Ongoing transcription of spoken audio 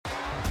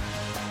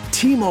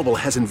T-Mobile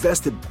has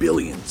invested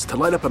billions to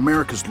light up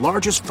America's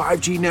largest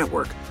 5G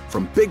network,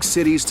 from big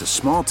cities to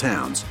small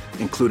towns,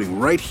 including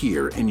right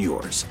here in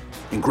yours.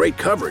 And great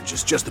coverage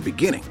is just the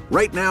beginning.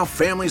 Right now,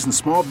 families and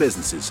small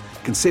businesses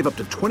can save up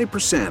to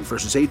 20%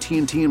 versus AT&T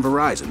and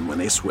Verizon when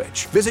they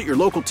switch. Visit your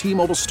local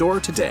T-Mobile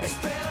store today.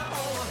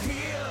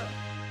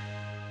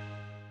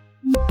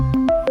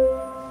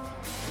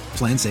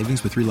 Plan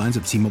savings with 3 lines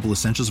of T-Mobile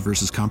Essentials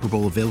versus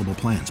comparable available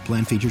plans.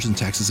 Plan features and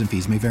taxes and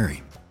fees may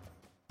vary.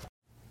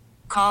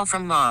 Call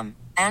from mom.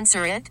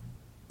 Answer it.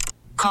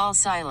 Call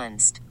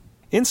silenced.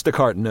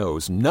 Instacart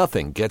knows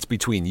nothing gets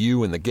between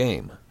you and the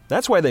game.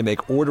 That's why they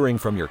make ordering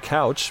from your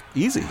couch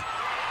easy.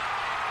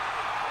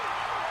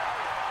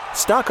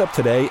 Stock up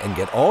today and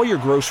get all your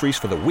groceries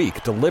for the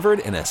week delivered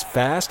in as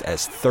fast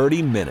as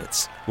 30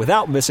 minutes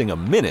without missing a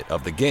minute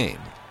of the game.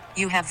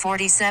 You have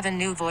 47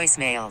 new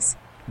voicemails.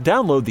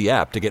 Download the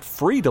app to get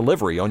free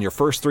delivery on your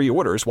first 3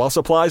 orders while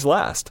supplies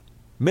last.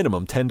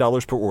 Minimum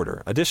 $10 per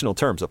order. Additional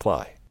terms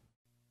apply.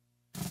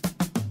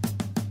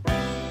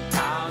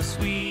 How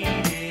sweet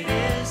it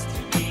is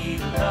to be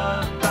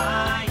loved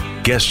by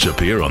you. Guests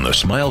appear on the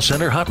Smile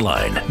Center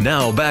hotline.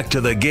 Now back to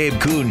the Gabe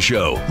Kuhn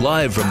Show,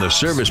 live from the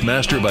Service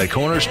Master by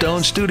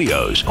Cornerstone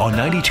Studios on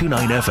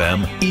 92.9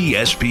 FM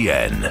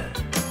ESPN.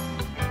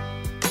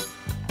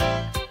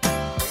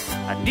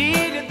 I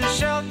needed the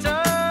shelter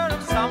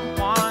of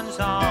someone's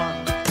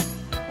arms.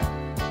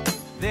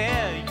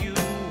 There you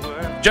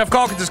were. Geoff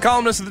Calkins is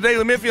columnist of the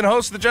Daily Memphian,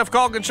 host of the Geoff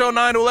Calkins Show,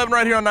 9 to 11,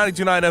 right here on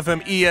 92.9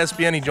 FM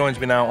ESPN. He joins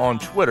me now on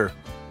Twitter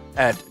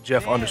at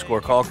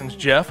Geoff_Calkins.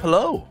 Jeff,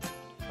 hello.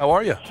 How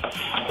are you?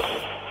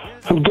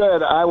 I'm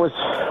good. I was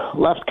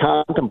left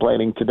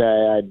contemplating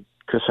today. I had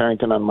Chris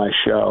Harrington on my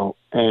show,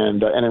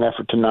 and in an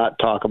effort to not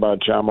talk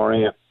about John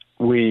Morant,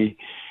 he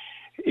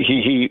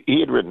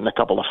had written a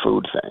couple of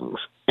food things,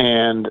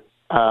 and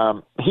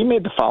he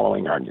made the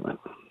following argument.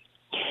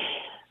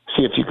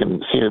 See if you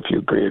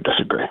agree or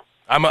disagree.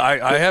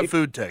 I have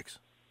food takes.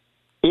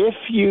 If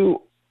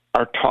you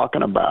are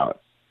talking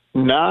about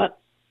not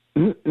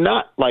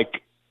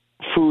like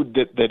food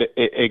that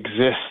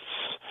exists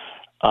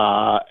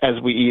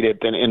as we eat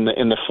it in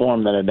the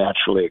form that it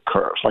naturally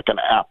occurs, like an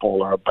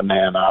apple or a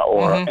banana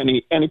or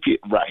any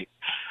right.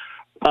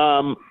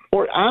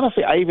 Or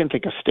honestly, I even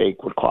think a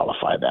steak would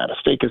qualify that. A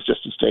steak is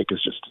just a steak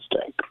is just a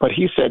steak. But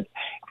he said,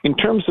 in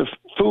terms of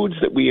foods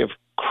that we have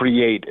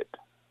created,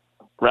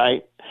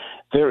 right,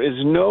 there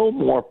is no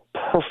more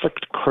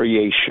perfect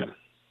creation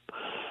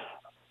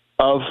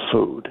of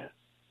food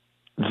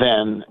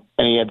than,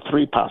 and he had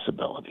 3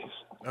 possibilities.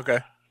 Okay.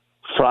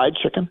 Fried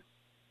chicken.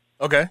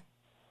 Okay.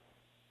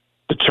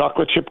 The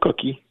chocolate chip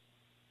cookie.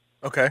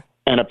 Okay.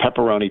 And a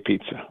pepperoni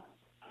pizza.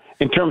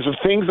 In terms of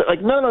things that,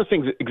 like, none of those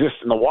things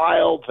exist in the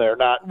wild. They're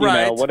not,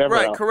 whatever.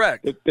 Right, else.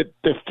 correct.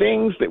 The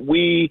things that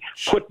we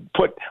put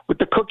with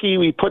the cookie,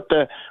 we put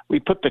the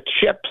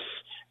chips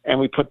and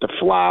we put the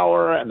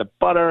flour and the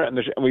butter and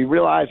we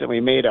realized that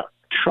we made a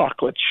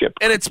chocolate chip.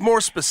 And it's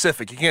more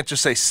specific. You can't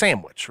just say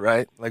sandwich,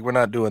 right? Like, we're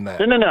not doing that.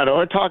 No.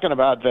 We're talking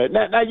about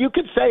now you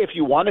could say, if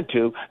you wanted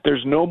to,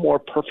 there's no more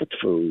perfect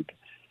food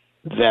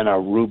than a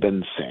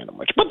Reuben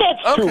sandwich. But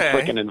that's too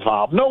freaking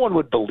involved. No one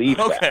would believe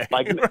that.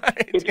 Like,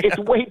 it's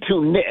way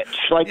too niche.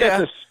 Like,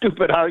 that's a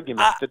stupid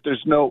argument that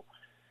there's no...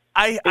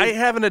 I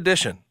have an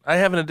addition.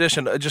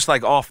 Just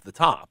like off the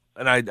top.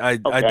 And I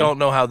don't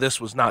know how this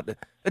was not...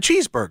 A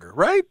cheeseburger,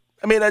 right?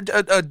 I mean,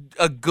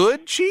 a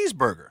good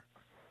cheeseburger.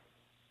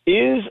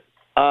 Is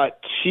a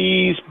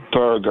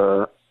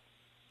cheeseburger...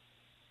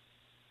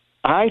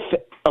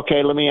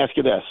 Okay, let me ask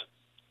you this.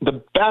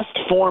 The best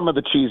form of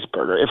the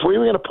cheeseburger, if we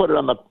were going to put it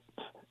on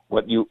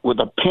with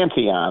a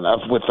pantheon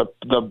with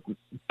the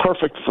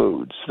perfect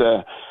foods,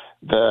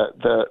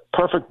 the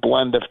perfect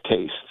blend of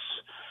tastes,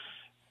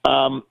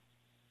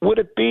 would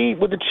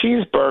the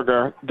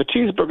cheeseburger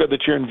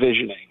that you're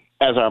envisioning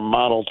as our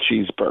model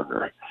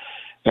cheeseburger?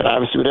 And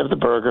obviously, we'd have the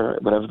burger,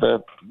 it would have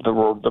the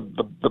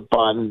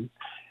bun,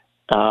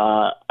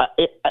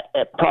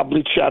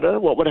 probably cheddar.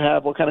 What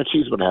kind of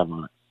cheese would it have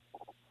on it?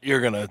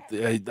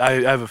 I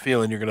have a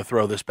feeling you're gonna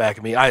throw this back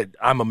at me.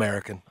 I'm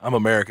American.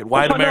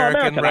 White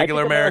American,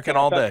 regular American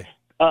all day.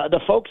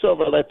 The folks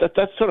over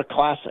that's sort of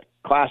classic.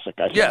 I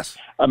think. Yes.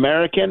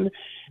 American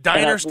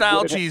diner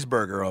style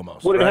cheeseburger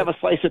almost. Would it have a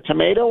slice of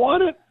tomato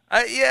on it?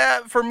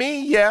 Yeah, for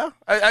me, yeah.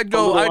 I'd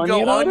go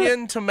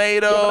onion,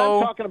 tomato. Yeah, but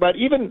I'm talking about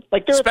even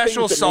like there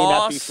special are things that sauce. may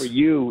not be for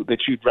you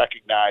that you'd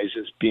recognize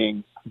as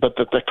being, but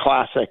the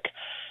classic.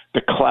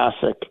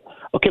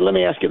 Okay, let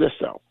me ask you this,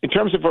 though. In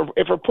terms of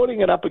if we're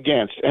putting it up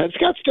against, and it's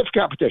got stiff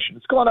competition,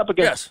 it's going up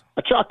against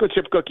a chocolate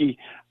chip cookie,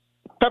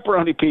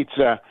 pepperoni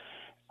pizza,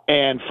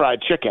 and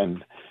fried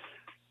chicken.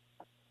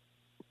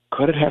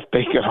 Could it have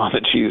bacon on the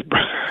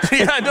cheeseburger?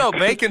 Yeah, no,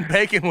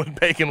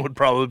 bacon would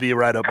probably be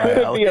right up my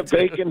alley. Could it be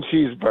a bacon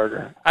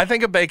cheeseburger? I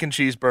think a bacon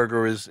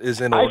cheeseburger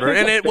is in order.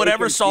 And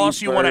whatever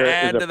sauce you want to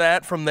add to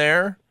that from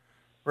there,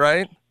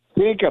 right? I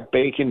think a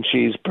bacon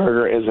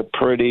cheeseburger is a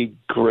pretty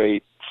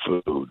great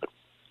food.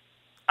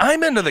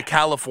 I'm into the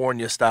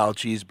California style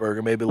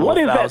cheeseburger, maybe a little What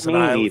does that Thousand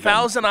mean, Island, even?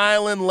 Thousand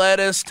Island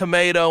lettuce,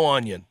 tomato,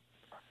 onion,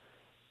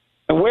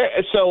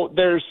 So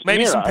there's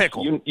maybe near some us,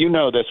 pickle. You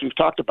know this. We've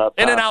talked about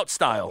that. In-N-Out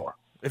style.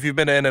 If you've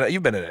been in and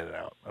you've been in and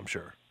out, I'm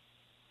sure.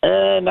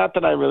 Not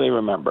that I really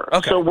remember.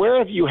 Okay. So where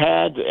have you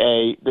had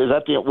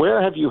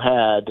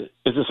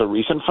is this a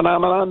recent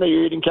phenomenon that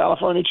you're eating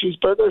California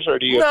cheeseburgers, or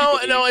do you?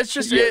 No, it's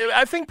just,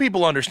 I think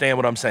people understand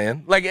what I'm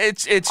saying. Like,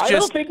 it's just. I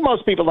don't think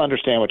most people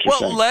understand what you're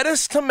saying. Well,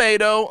 lettuce,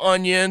 tomato,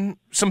 onion,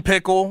 some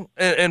pickle,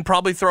 and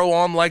probably throw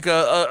on like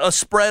a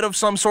spread of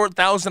some sort,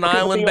 Thousand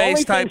Island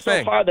based type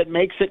thing. So far that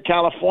makes it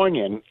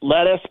Californian,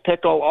 lettuce,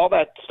 pickle, all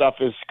that stuff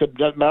could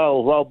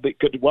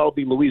well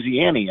be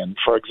Louisianian,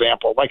 for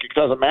example. Like, it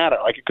doesn't matter.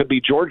 Like, it could be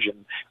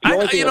Georgian. The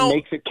only thing that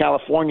makes it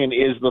Californian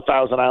is the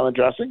Thousand Island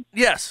dressing.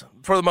 Yes,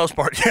 for the most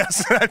part. Yes,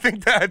 I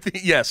think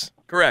yes,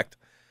 correct.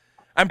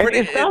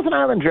 Is Thousand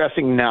Island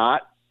dressing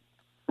not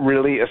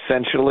really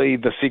essentially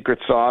the secret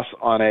sauce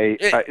on a?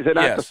 Is it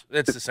not? Yes,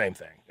 it's the same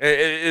thing.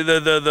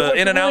 The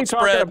In-N-Out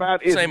spread,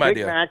 same Big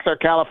idea. Big Macs are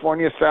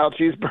California style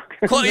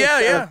cheeseburgers.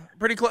 Yeah,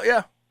 pretty close.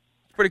 Yeah,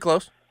 pretty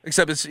close.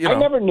 Except it's I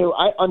never knew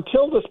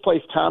until this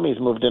place Tommy's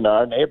moved into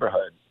our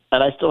neighborhood,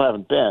 and I still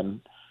haven't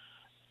been.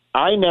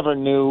 I never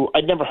knew.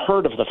 I'd never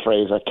heard of the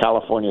phrase a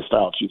California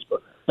style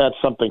cheeseburger. That's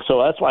something.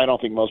 So that's why I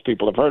don't think most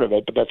people have heard of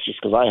it. But that's just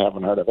because I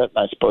haven't heard of it. And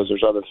I suppose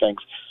there's other things.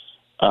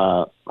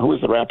 Who was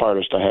the rap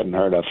artist I hadn't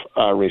heard of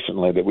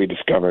recently that we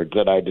discovered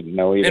that I didn't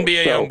know either?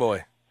 NBA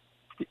Youngboy.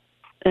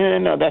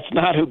 No, that's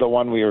not who the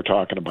one we were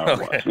talking about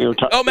was. We were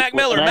Mac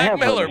Miller. Mac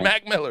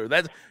Miller.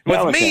 That's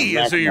with me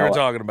is who you were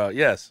talking about.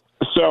 Yes.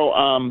 So,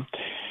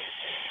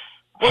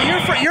 well,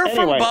 you're anyway,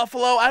 from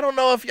Buffalo. I don't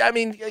know if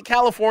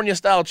California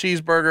style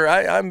cheeseburger.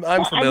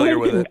 I'm familiar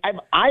with it.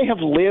 I have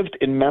lived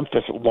in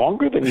Memphis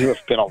longer than you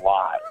have been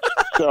alive.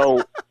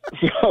 So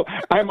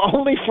I'm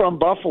only from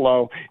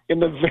Buffalo in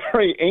the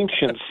very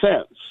ancient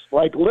sense,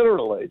 like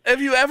literally.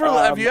 Have you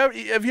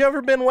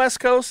ever been West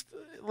Coast?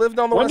 Lived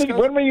on the West Coast?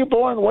 When were you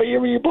born? What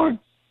year were you born?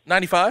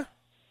 95.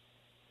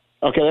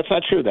 Okay, that's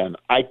not true then.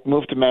 I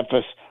moved to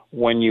Memphis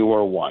when you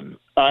were 1.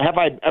 Have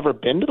I ever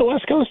been to the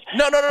West Coast?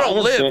 No.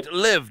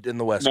 Lived in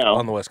the West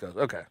on the West Coast.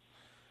 Okay.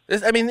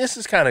 This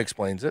kind of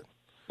explains it.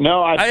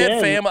 No, I've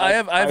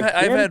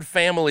had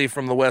family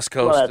from the West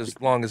Coast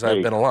as long as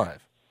I've been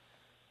alive.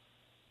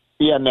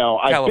 Yeah, no,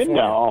 I've California.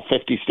 been to all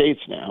 50 states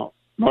now.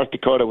 North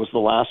Dakota was the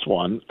last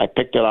one. I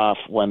picked it off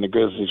when the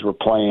Grizzlies were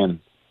playing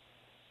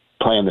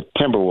the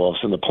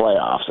Timberwolves in the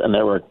playoffs, and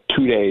there were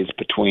 2 days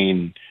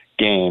between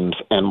games.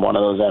 And one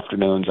of those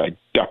afternoons, I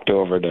ducked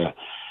over to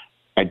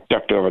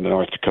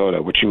North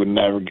Dakota, which you would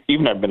never.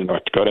 You've never been to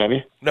North Dakota, have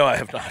you? No, I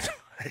have not.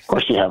 Of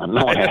course you haven't.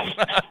 No one has.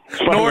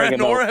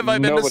 Nor have I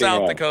been to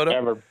South Dakota.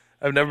 Ever.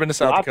 I've never been to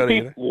South Dakota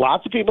either.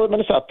 Lots of people have been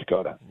to South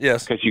Dakota.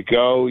 Yes. Because you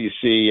go, you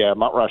see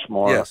Mount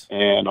Rushmore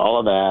and all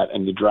of that,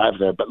 and you drive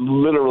there. But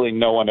literally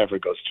no one ever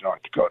goes to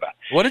North Dakota.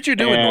 What did you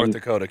do in North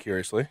Dakota,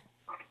 curiously?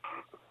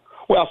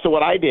 Well, so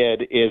what I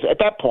did is at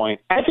that point,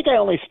 I think I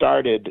only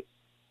started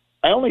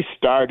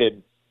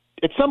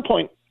at some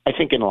point, I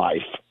think in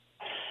life,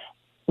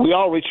 we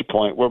all reach a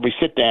point where we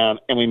sit down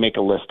and we make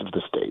a list of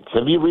the states.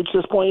 Have you reached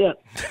this point yet?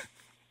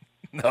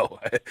 No,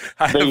 I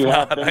have that you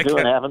not. have been to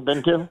and haven't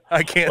been to?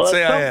 I can't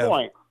say I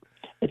have.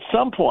 At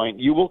some point,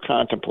 you will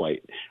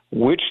contemplate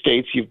which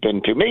states you've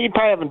been to. Maybe you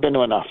probably haven't been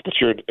to enough that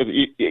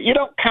you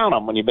don't count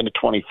them when you've been to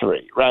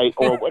 23, right?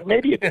 Or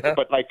maybe you do,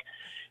 but like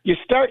you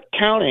start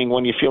counting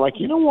when you feel like,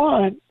 you know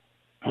what,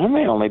 I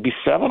may only be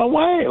 7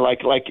 away,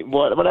 like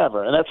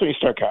whatever, and that's when you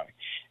start counting.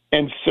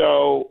 And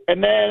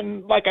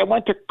then like I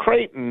went to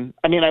Creighton.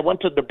 I went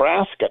to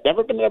Nebraska.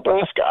 Never been to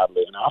Nebraska,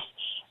 oddly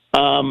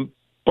enough.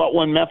 But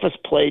when Memphis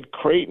played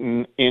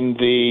Creighton in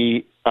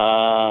the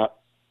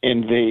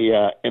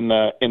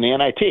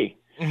NIT,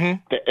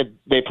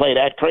 they played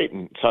at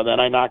Creighton. So then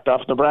I knocked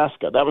off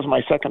Nebraska. That was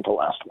my second to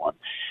last one.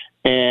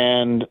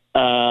 And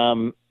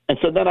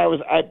so then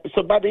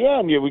so by the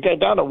end, we got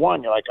down to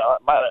 1. You're like,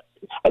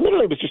 I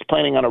literally was just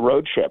planning on a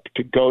road trip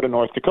to go to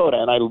North Dakota,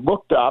 and I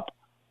looked up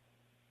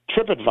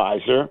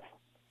TripAdvisor,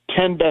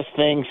 10 best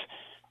things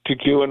to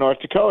do in North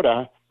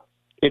Dakota.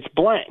 It's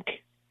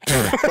blank.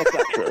 That's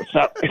not true. It's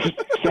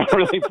not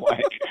really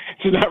blank.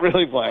 It's not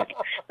really blank.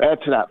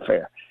 That's not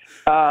fair.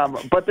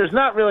 But there's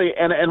not really,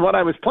 and what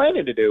I was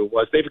planning to do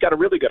was they've got a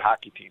really good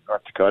hockey team,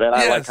 North Dakota, and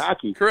I like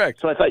hockey. Correct.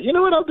 So I thought, you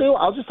know what I'll do?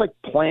 I'll just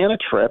plan a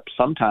trip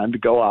sometime to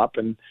go up,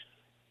 and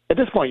at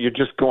this point, you're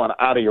just going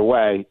out of your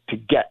way to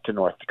get to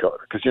North Dakota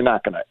because you're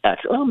not going to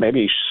actually. Well,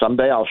 maybe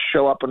someday I'll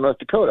show up in North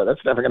Dakota.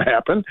 That's never going to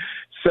happen.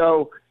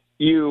 So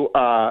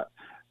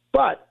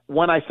but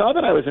when I saw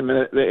that I was in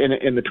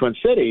the Twin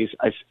Cities,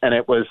 and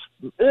it was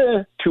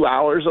 2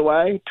 hours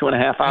away,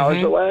 2.5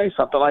 hours away,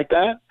 something like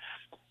that,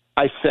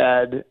 I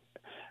said,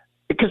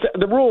 because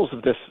the rules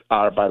of this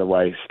are, by the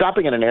way,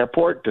 stopping at an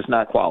airport does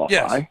not qualify.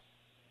 Yes.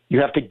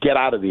 You have to get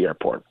out of the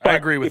airport. I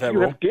agree with that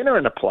rule. If you have dinner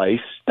in a place,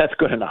 that's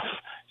good enough.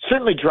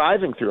 Certainly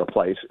driving through a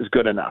place is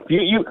good enough.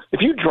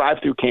 If you drive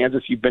through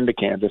Kansas, you've been to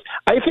Kansas.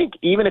 I think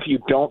even if you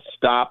don't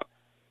stop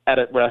at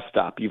a rest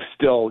stop. You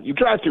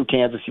drive through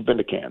Kansas. You've been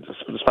to Kansas,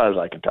 as far as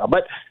I can tell.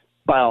 But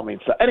by all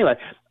means, so anyway,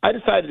 I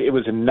decided it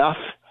was enough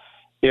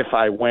if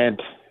I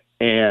went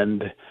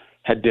and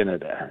had dinner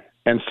there.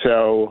 And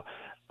so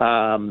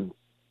I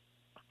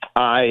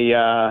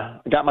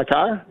got my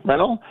car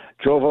rental,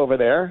 drove over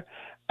there.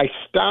 I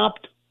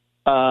stopped.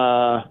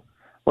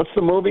 What's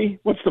the movie?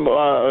 What's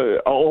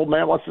the Old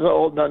Man? What's the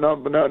old?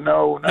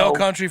 No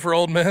Country for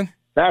Old Men.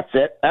 That's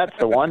it. That's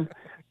the one.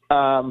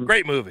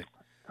 Great movie.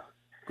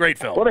 Great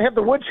film. Well, they have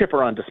the wood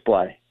chipper on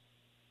display.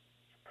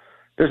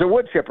 There's a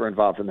wood chipper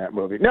involved in that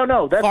movie.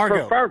 No, that's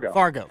Fargo. for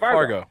Fargo.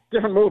 Fargo.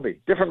 Different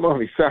movie.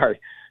 Sorry,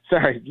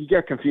 you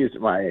get confused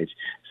at my age.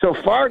 So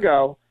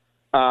Fargo,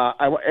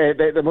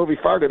 the movie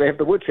Fargo, they have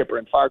the wood chipper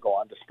in Fargo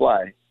on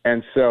display.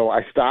 And so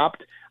I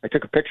stopped. I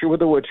took a picture with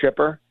the wood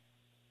chipper.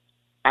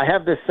 I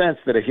have this sense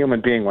that a human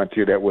being went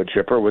through that wood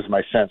chipper, was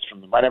my sense from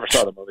them. I never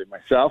saw the movie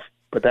myself,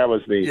 but that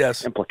was the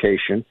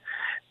implication.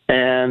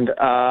 And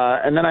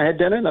then I had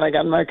dinner, and then I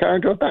got in my car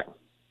and drove back.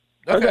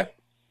 Okay.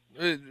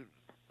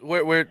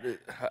 Where?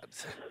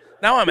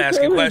 Now I'm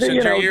asking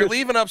questions. You're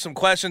leaving up some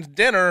questions.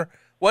 Dinner.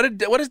 What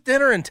does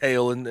dinner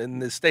entail in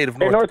the state of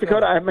North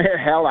Dakota?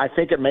 I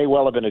think it may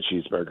well have been a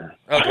cheeseburger.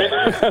 Okay.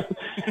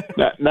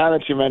 now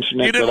that you mention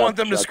it, you didn't want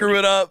them to screw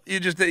it up. You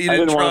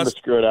didn't want them to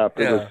screw it up.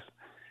 Yeah.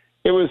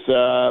 It was.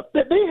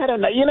 They had a.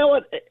 You know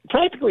what?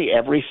 Practically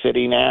every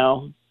city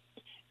now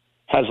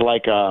has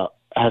like an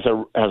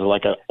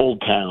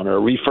old town or a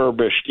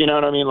refurbished. You know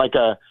what I mean? Like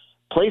a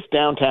place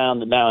downtown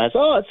that now has.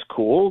 Oh, it's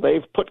cool.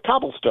 They've put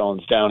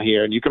cobblestones down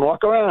here, and you can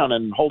walk around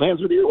and hold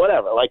hands with you.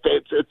 Whatever. Like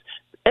it's.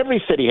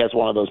 Every city has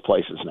one of those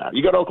places now.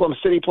 You go to Oklahoma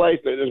City Place,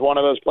 there's one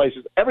of those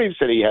places. Every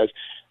city has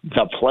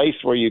the place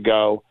where you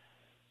go,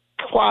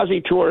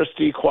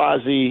 quasi-touristy,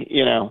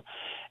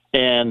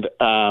 and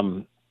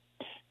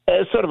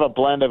it's sort of a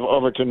blend of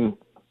Overton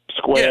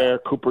Square,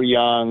 Cooper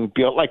Young,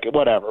 like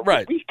whatever.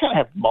 Right. We kind of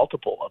have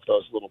multiple of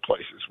those little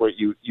places where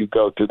you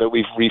go to that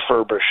we've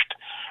refurbished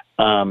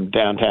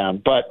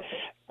downtown. But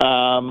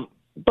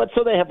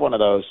so they have one of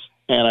those,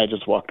 and I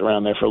just walked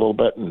around there for a little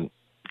bit and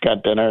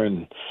got dinner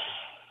and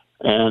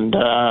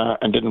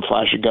didn't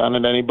flash a gun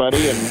at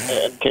anybody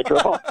and can't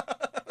drove home.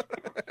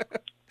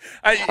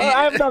 I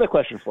have another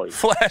question for you.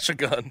 Flash a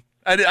gun.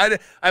 I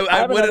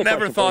would have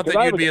never thought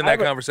that you'd be in that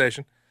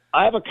conversation.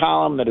 I have a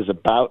column that is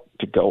about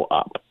to go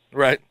up.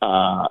 Right.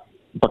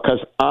 Because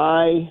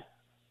I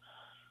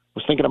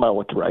was thinking about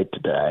what to write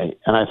today,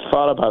 and I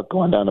thought about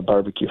going down to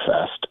Barbecue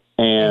Fest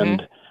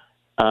and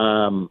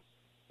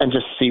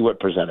just see what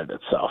presented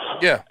itself.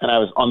 Yeah. And I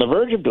was on the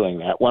verge of doing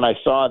that when I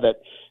saw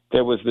that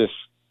there was this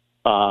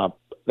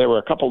there were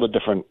a couple of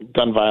different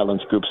gun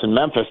violence groups in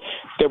Memphis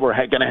that were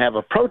going to have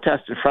a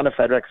protest in front of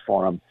FedEx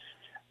Forum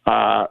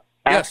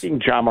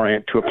asking Ja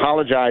Morant to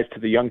apologize to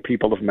the young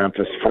people of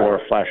Memphis for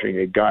flashing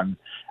a gun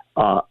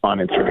on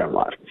Instagram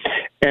Live.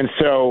 And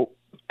so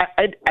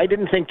I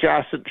didn't think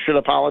Ja should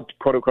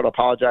quote unquote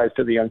apologize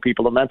to the young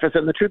people of Memphis.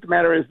 And the truth of the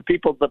matter is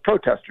the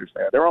protesters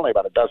there were only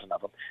about a dozen of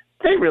them.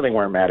 They really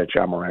weren't mad at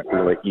Ja Morant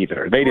really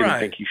either. They didn't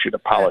think he should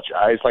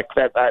apologize like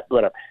that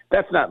whatever.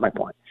 That's not my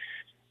point.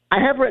 I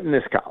have written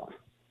this column.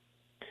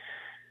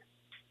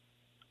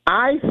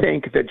 I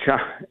think that John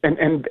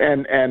and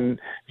I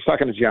was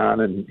talking to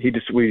John, and he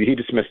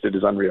dismissed it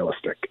as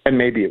unrealistic, and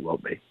maybe it will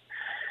be.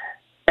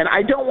 And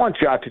I don't want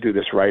Ja to do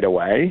this right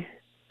away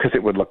because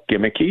it would look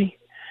gimmicky,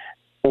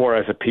 or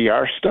as a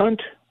PR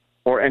stunt,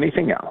 or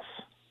anything else.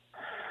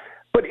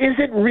 But is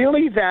it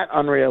really that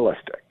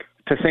unrealistic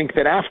to think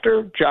that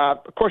after Ja,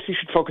 of course, he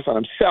should focus on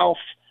himself,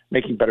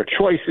 making better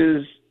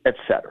choices,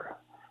 etc.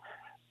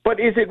 But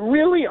is it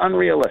really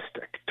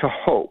unrealistic to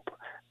hope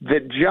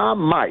that Ja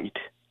might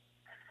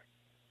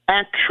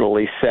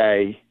actually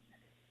say,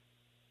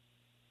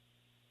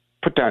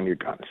 put down your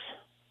guns?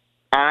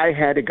 I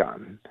had a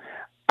gun.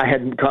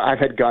 I've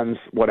had guns,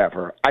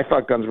 whatever. I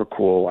thought guns were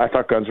cool. I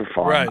thought guns were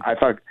fun. Right.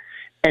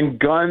 And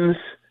guns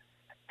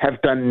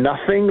have done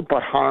nothing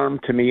but harm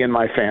to me and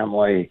my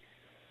family.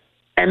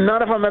 And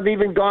none of them have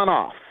even gone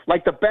off.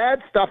 Like the bad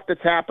stuff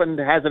that's happened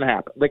hasn't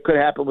happened. That could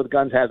happen with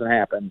guns hasn't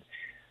happened.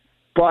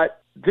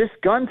 But this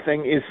gun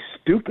thing is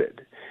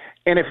stupid.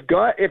 And if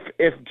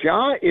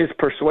Ja is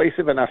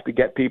persuasive enough to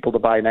get people to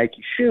buy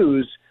Nike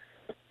shoes,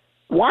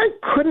 why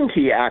couldn't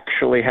he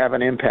actually have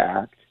an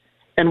impact?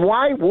 And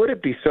why would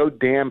it be so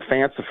damn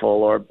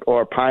fanciful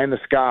or pie in the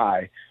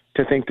sky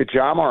to think that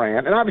Ja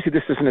Morant, and obviously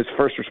this isn't his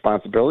first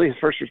responsibility. His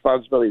first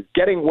responsibility is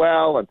getting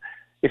well, and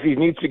if he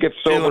needs to get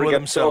sober,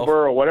 get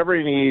sober, or whatever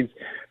he needs.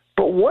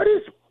 But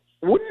wouldn't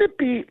it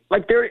be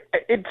like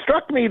it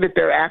struck me that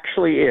there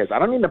actually is. I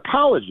don't need an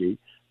apology,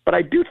 but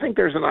I do think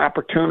there's an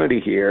opportunity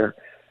here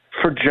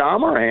for Ja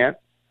Morant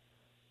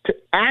to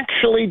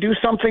actually do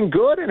something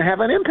good and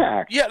have an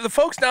impact. Yeah, the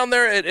folks down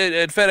there at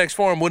FedEx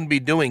Forum wouldn't be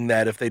doing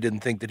that if they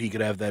didn't think that he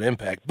could have that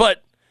impact.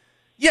 But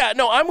Yeah,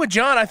 no, I'm with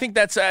John. I think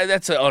that's an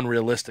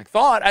unrealistic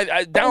thought.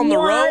 Down the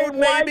road,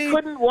 maybe.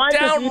 Why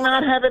does he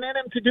not have it in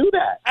him to do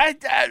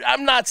that?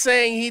 I'm not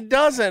saying he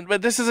doesn't,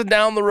 but this is a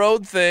down the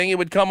road thing. It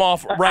would come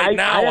off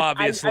now,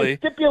 obviously. I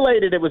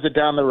stipulated it was a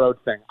down the road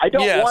thing. I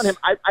don't want him.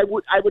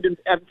 I would in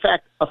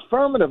fact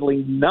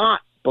affirmatively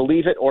not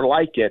believe it or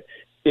like it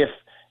if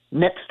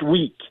next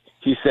week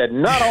he said,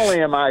 not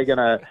only am I going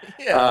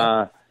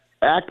to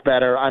act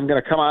better, I'm going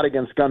to come out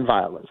against gun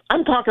violence.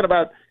 I'm talking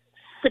about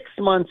 6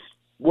 months,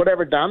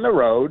 whatever, down the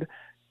road.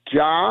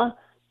 Ja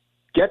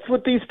gets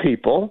with these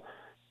people,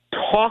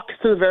 talks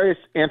to the various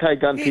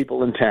anti-gun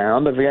people in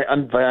town,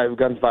 the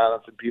gun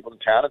violence and people in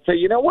town, and say,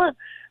 you know what?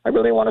 I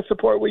really want to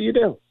support what you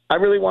do. I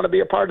really want to be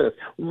a part of this.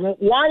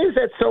 Why is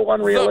that so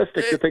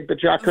unrealistic to think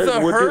that Ja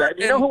would do that?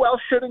 You know who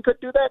else should and could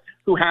do that?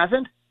 Who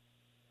hasn't?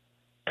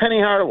 Penny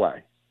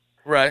Hardaway.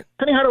 Right.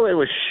 Penny Hardaway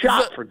was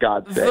shot, for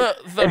God's sake.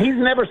 And he's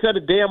never said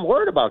a damn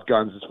word about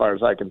guns as far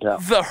as I can tell.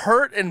 The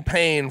hurt and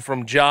pain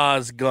from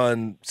Ja's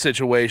gun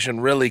situation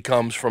really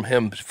comes from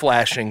him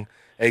flashing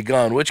a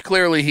gun, which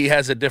clearly he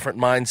has a different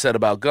mindset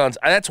about guns.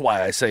 That's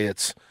why I say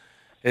it's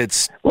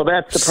that's the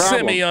problem.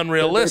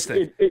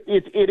 Semi-unrealistic.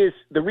 It is.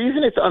 The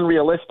reason it's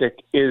unrealistic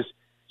is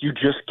you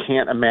just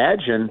can't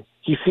imagine.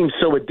 He seems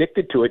so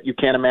addicted to it, you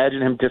can't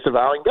imagine him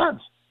disavowing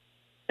guns.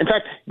 In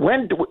fact,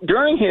 when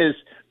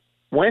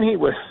he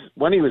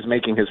was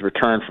making his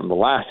return from the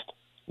last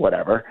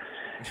whatever,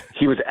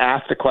 he was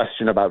asked a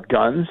question about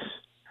guns,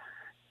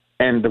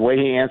 and the way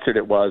he answered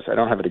it was, I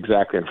don't have it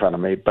exactly in front of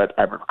me, but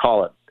I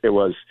recall it. It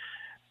was,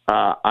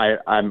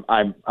 I'm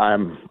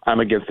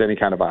against any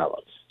kind of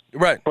violence.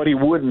 Right. But he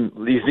wouldn't.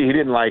 He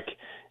didn't like.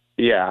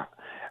 Yeah.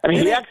 I mean,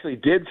 he actually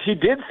did. He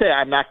did say,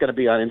 I'm not going to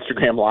be on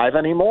Instagram Live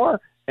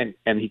anymore, and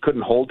he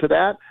couldn't hold to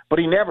that. But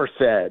he never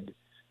said,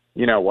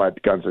 you know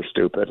what, guns are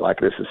stupid. Like,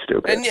 this is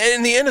stupid. And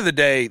in the end of the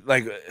day,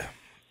 like,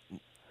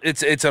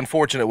 it's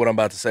unfortunate what I'm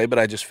about to say, but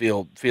I just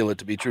feel it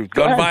to be true.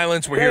 Gun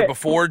violence, we're here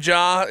before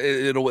Ja.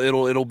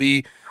 It'll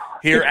be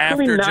here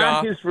after really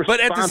Ja. His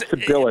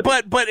responsibility.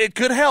 But it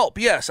could help.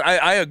 Yes,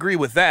 I agree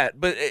with that.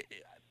 But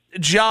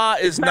Ja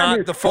is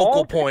not the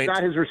focal point. It's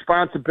not his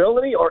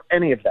responsibility or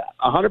any of that.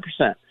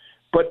 100%.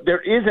 But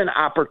there is an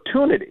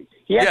opportunity.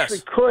 He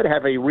actually could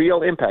have a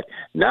real impact.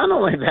 Not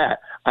only that,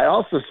 I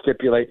also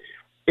stipulate.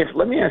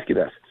 Let me ask you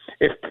this: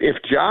 if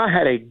Ja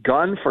had a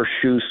gun for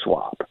shoe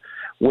swap,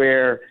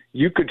 where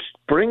you could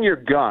bring your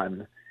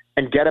gun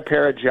and get a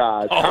pair of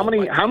Jaws, how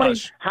many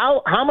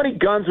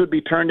guns would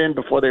be turned in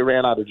before they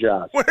ran out of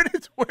Jaws?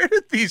 Where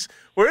did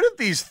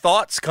these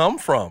thoughts come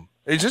from?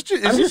 Is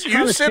this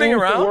you sitting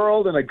around the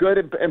world in a good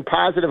and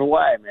positive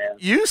way, man?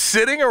 You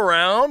sitting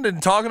around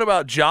and talking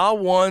about Ja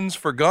ones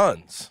for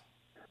guns?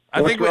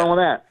 What's wrong with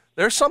that?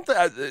 There's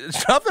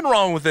nothing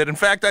wrong with it. In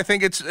fact, I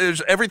think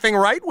there's everything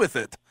right with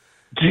it.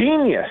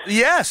 Genius.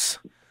 Yes,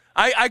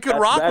 I could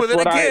rock with it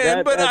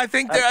again, but I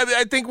think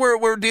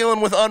we're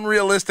dealing with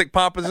unrealistic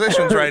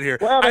propositions right here.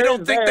 Well, I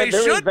don't think they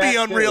should be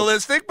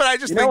unrealistic, but I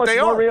just think they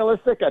are. More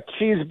realistic? A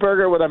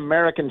cheeseburger with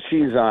American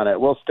cheese on it.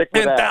 We'll stick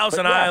with that.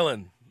 10,000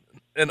 Island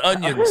and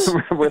onions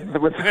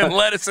and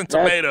lettuce and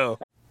tomato.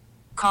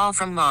 Call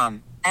from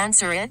mom.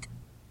 Answer it.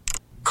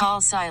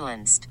 Call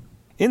silenced.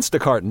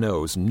 Instacart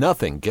knows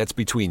nothing gets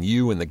between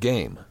you and the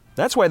game.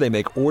 That's why they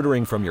make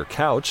ordering from your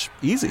couch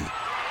easy.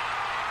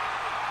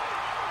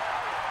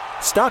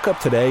 Stock up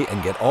today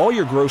and get all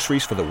your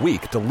groceries for the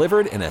week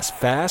delivered in as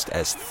fast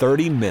as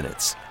 30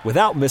 minutes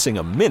without missing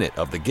a minute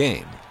of the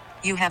game.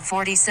 You have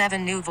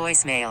 47 new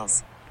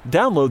voicemails.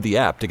 Download the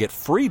app to get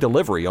free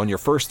delivery on your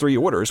first 3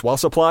 orders while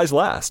supplies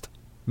last.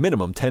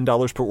 Minimum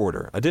 $10 per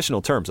order.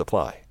 Additional terms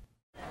apply.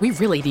 We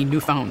really need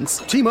new phones.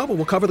 T-Mobile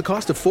will cover the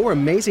cost of 4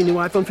 amazing new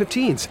iPhone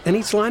 15s, and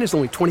each line is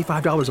only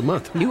 $25 a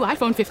month. New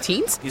iPhone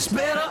 15s? It's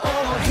better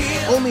over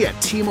here. Only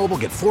at T-Mobile,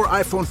 get 4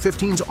 iPhone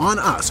 15s on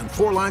us and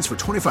 4 lines for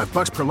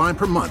 $25 per line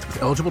per month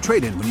with eligible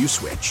trade-in when you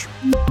switch.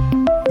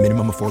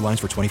 Minimum of 4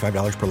 lines for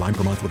 $25 per line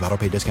per month with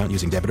autopay discount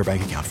using debit or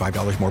bank account.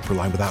 $5 more per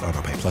line without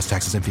autopay, plus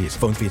taxes and fees.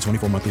 Phone fee at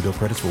 24 monthly bill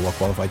credits for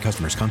well-qualified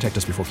customers. Contact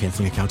us before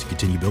canceling account to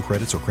continue bill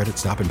credits or credit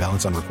stop and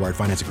balance on required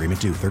finance agreement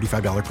due.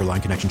 $35 per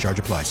line connection charge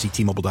applies. See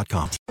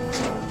T-Mobile.com.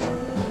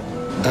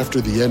 After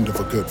the end of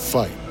a good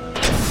fight,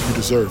 you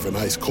deserve an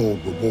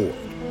ice-cold reward.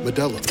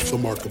 Modelo is the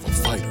mark of a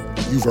fighter.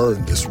 You've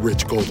earned this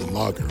rich golden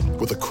lager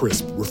with a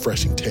crisp,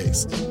 refreshing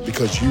taste.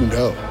 Because you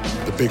know,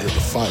 the bigger the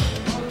fight,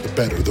 the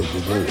better the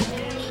reward.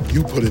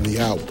 You put in the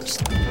hours,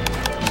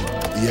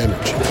 the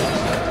energy,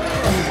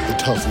 the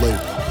tough labor.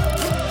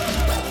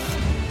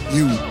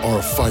 You are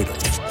a fighter,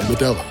 and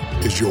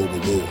Modelo is your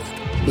reward.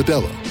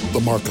 Modelo,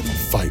 the mark of a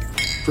fighter.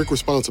 Drink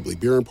responsibly.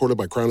 Beer imported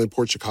by Crown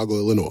Imports, Chicago,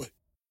 Illinois.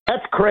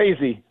 That's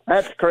crazy.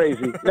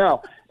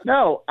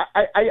 No,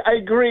 I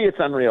agree it's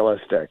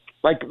unrealistic.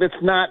 Like, it's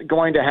not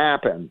going to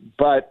happen.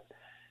 But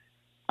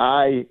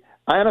I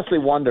honestly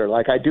wonder,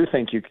 like, I do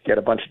think you could get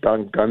a bunch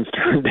of guns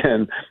turned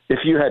in if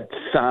you had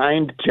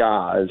signed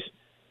Jaws.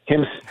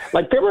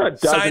 Like, there were a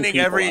dozen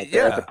people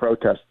at the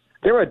protest.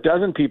 There were a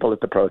dozen people at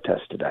the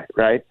protest today,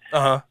 right?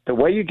 Uh-huh. The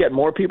way you get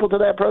more people to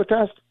that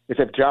protest is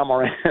if Ja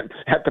Morant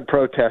at the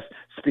protest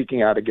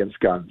speaking out against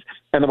guns.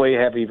 And the way you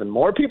have even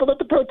more people at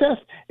the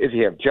protest is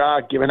you have Ja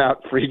giving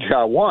out free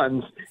Ja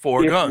ones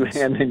for if guns.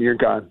 you hand in your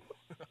gun.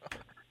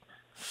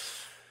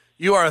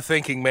 You are a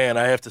thinking man,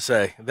 I have to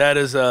say. That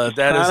is a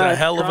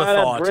hell of a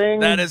thought.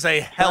 That is a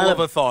hell of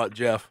a thought,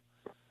 Geoff.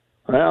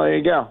 Well, there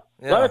you go.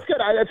 Yeah. Well, that's good.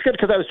 That's good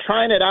because I was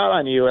trying it out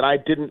on you, and I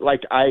didn't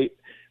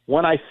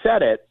when I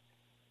said it,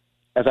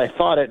 as I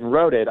thought it and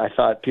wrote it, I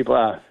thought people.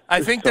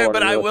 I think that,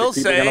 but I will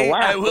say,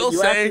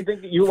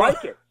 you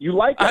like it. You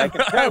like it. I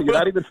can tell. You're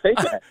not even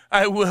faking it.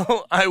 I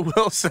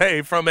will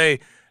say, from a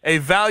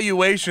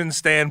valuation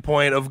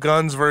standpoint of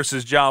guns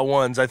versus Ja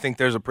ones, I think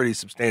there's a pretty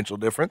substantial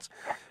difference.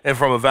 And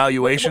from a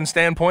valuation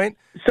standpoint,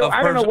 so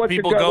I don't know what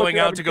people going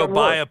out to go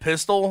buy a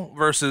pistol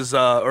versus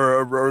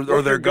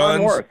or their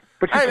guns.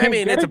 But I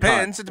mean, it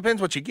depends. It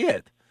depends what you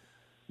get.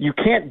 You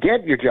can't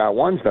get your Ja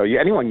ones though.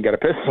 Anyone can get a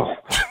pistol.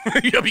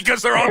 Yeah,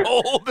 because they're on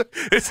hold.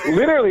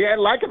 Literally,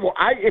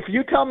 if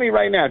you tell me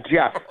right now,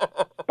 Geoff,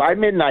 by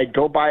midnight,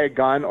 go buy a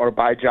gun or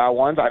buy Ja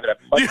ones, I'd have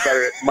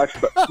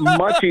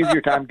much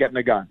easier time getting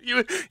a gun.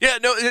 You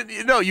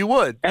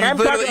would. And I'm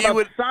talking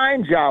about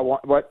signed Ja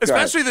ones.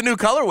 Especially the new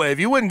colorway. If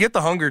you wouldn't get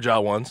the Hunger Ja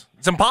ones,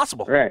 it's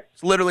impossible. Right.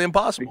 It's literally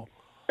impossible.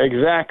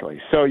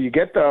 Exactly. So you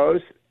get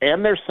those,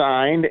 and they're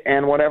signed,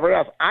 and whatever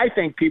else. I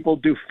think people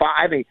do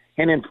 5. They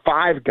hand in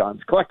 5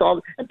 guns, collect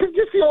all, and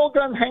just the old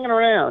guns hanging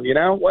around.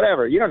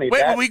 Whatever. You don't need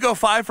that. Wait, will we go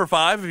 5 for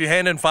 5? If you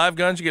hand in 5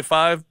 guns, you get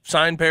 5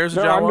 signed pairs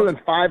of Ja ones? I'm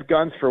doing 5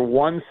 guns for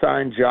 1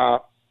 signed Ja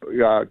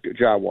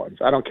ones.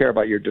 I don't care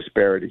about your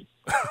disparity.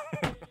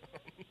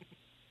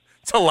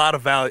 It's a lot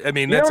of value. I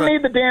mean, you don't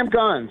need the damn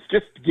guns.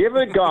 Just give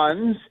it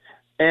guns.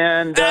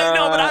 And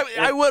no, but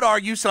I would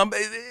argue some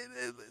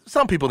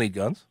people need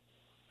guns.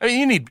 I mean,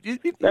 you need.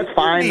 That's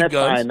fine. Need that's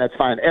guns. fine. That's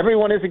fine.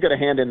 Everyone isn't going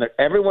to hand in their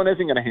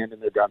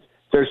guns.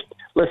 There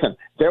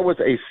was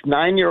a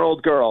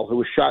 9-year-old girl who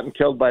was shot and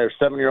killed by her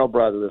 7-year-old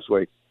brother this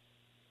week.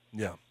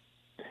 Yeah.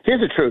 Here's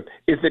the truth: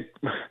 is that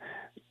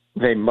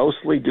they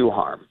mostly do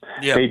harm.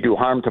 Yeah. They do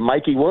harm to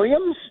Mikey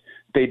Williams.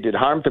 They did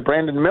harm to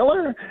Brandon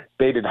Miller.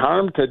 They did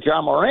harm to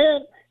Ja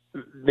Morant.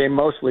 They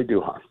mostly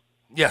do harm.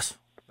 Yes,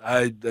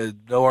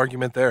 no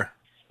argument there.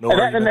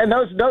 And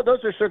those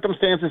are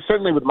circumstances,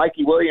 certainly with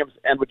Mikey Williams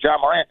and with Ja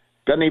Morant,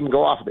 doesn't even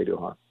go off if they do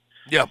harm.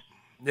 Yep.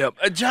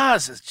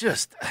 Jaws is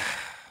just,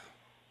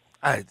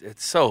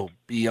 it's so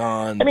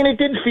beyond. I mean, it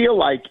did feel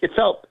like, it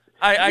felt.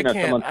 I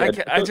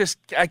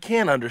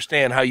can't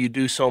understand how you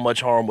do so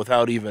much harm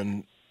without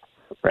even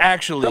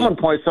actually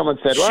someone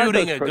said,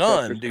 shooting a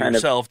gun to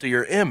yourself, to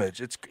your image.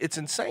 It's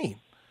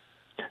insane.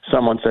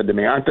 Someone said to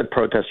me, aren't the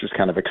protesters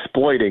kind of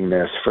exploiting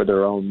this for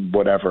their own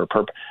whatever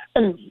purpose?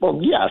 And, well,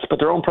 yes, but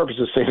their own purpose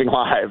is saving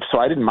lives, so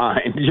I didn't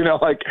mind.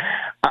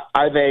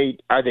 Are they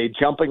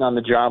jumping on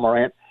the Ja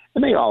Morant?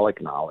 And they all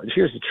acknowledge,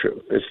 here's the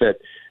truth, is that,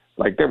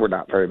 there were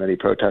not very many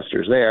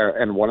protesters there,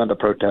 and one of the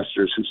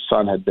protesters whose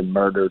son had been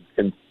murdered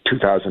in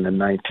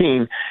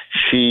 2019,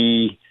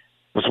 she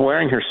was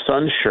wearing her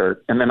son's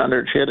shirt, and then under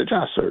it she had a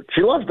Ja shirt.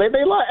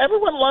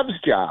 Everyone loves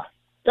Ja.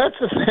 That's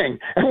the thing.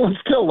 Everyone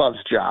still loves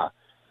Ja.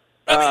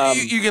 I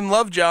mean, you can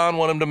love Ja and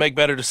want him to make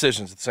better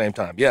decisions at the same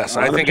time. Yes,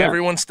 100%. I think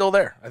everyone's still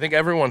there. And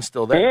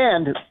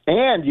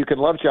you can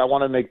love Ja,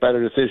 want him to make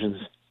better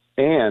decisions,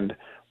 and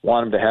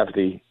want him to have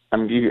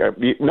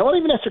no one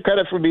even has to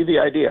credit for me the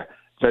idea.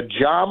 The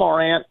Ja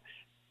Morant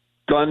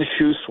gun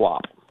shoe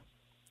swap.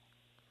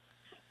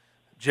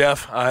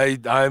 Jeff,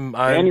 I'm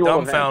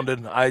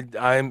dumbfounded.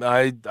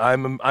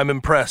 I'm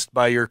impressed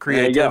by your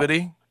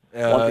creativity.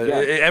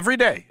 Every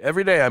day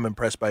I'm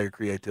impressed by your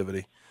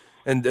creativity.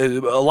 And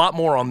a lot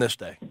more on this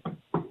day.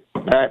 All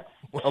right.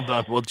 Well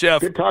done. Well,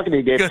 Jeff. Good talking to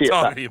you, Gabe. Good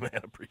talking to you,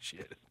 man.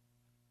 Appreciate it.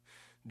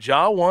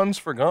 Ja ones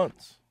for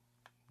guns.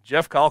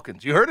 Geoff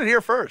Calkins. You heard it here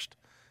first.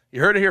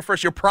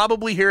 You'll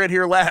probably hear it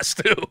here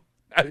last, too.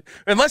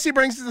 Unless he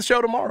brings it to the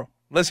show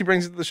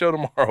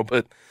tomorrow.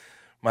 But,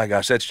 my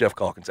gosh, that's Geoff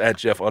Calkins. At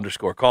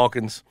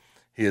Geoff_Calkins.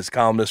 He is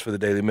columnist for the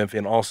Daily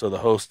Memphian, also the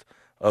host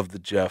of the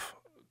Geoff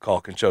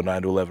Calkins Show,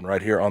 9 to 11,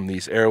 right here on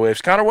these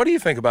airwaves. Connor, what do you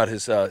think about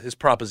his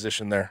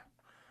proposition there?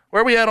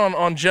 Where are we at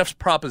on Jeff's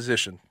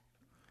proposition?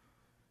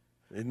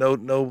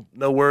 No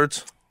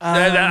words.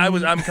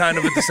 I'm kind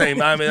of at the same.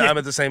 I'm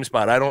at the same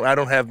spot. I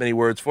don't have many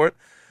words for it.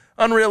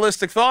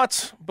 Unrealistic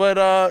thoughts, but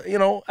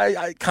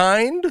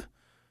kind,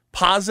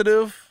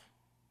 positive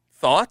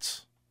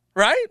thoughts.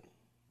 Right?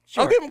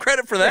 Sure. I'll give him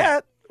credit for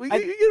that. You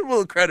get a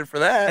little credit for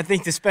that. I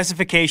think the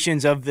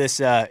specifications of this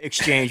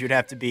exchange would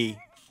have to be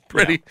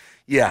pretty.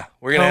 Yeah,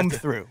 we're gonna combed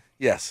through.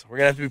 Yes, we're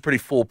going to have to be pretty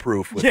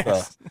foolproof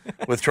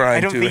with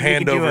trying to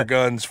hand over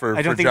guns for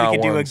I don't think we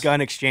could do a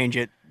gun exchange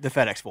at the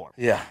FedEx Forum.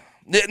 Yeah.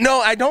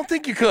 No, I don't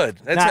think you could.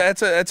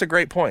 That's a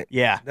great point.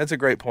 Yeah. That's a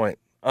great point.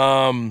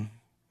 Now, on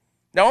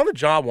the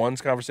Ja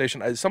ones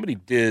conversation, somebody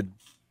did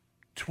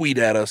tweet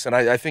at us, and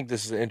I think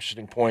this is an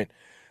interesting point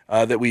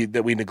that we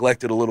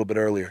neglected a little bit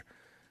earlier.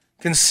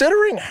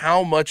 Considering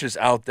how much is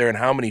out there and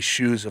how many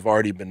shoes have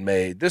already been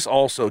made, this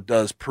also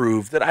does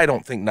prove that I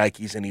don't think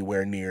Nike's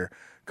anywhere near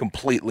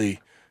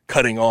completely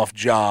cutting off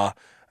Ja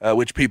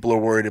which people are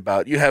worried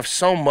about. You have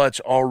so much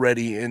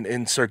already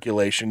in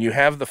circulation. You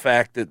have the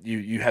fact that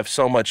you have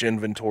so much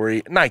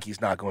inventory.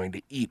 Nike's not going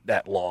to eat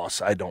that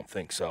loss. I don't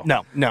think so.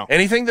 No.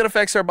 Anything that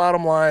affects their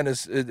bottom line,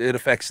 it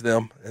affects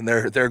them, and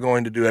they're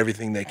going to do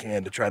everything they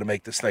can to try to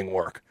make this thing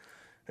work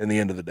in the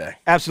end of the day.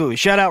 Absolutely.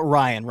 Shout out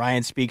Ryan.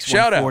 Ryan Speaks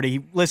 140. He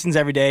listens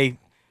every day,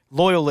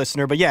 loyal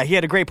listener. But, yeah, he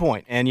had a great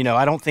point. And,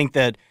 I don't think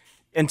that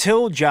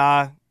until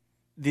the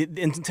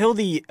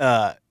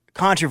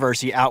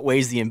controversy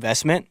outweighs the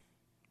investment,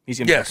 he's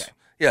going to be okay.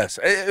 Yes.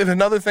 If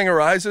another thing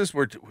arises,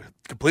 we're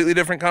completely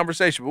different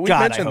conversation. But we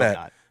mentioned that.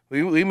 Not.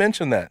 We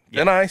mentioned that. Yeah.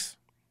 They're nice.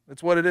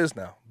 It's what it is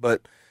now.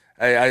 But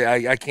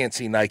I can't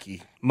see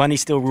Nike. Money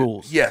still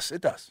rules. Yes, it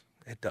does.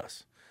 It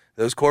does.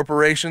 Those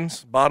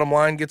corporations, bottom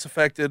line gets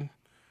affected.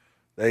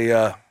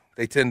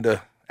 They tend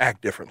to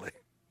act differently,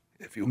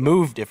 if you will.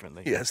 Move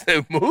differently. Yes,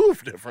 they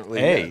move differently.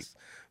 Hey. Yes.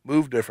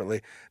 Move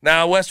differently.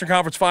 Now, Western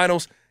Conference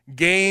Finals,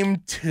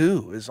 Game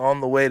 2 is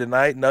on the way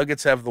tonight.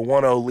 Nuggets have the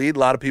 1-0 lead. A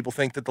lot of people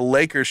think that the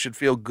Lakers should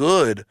feel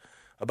good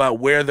about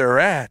where they're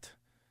at.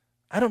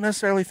 I don't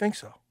necessarily think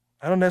so.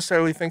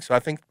 I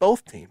think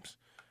both teams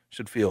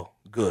should feel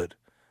good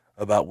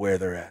about where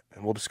they're at.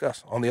 And we'll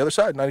discuss on the other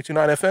side,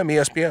 92.9 FM,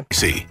 ESPN.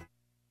 See.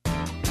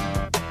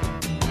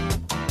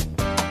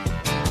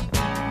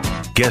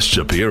 Guests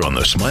appear on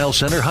the Smile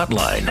Center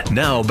hotline.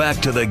 Now back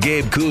to the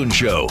Gabe Kuhn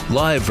Show,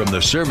 live from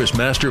the Service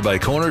Master by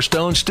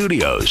Cornerstone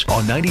Studios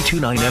on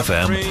 92.9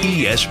 FM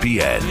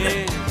ESPN.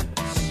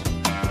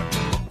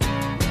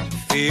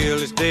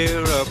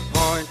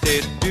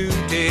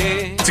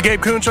 It's a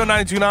Gabe Kuhn Show,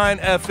 92.9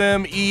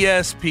 FM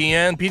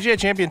ESPN. PGA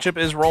Championship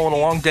is rolling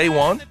along. Day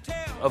one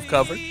of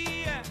coverage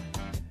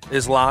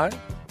is live,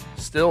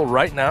 still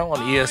right now on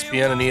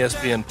ESPN and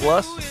ESPN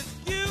Plus.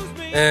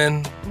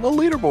 And a little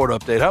leaderboard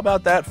update. How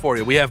about that for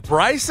you? We have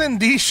Bryson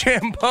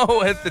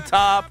DeChambeau at the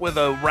top with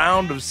a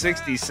round of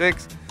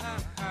 66.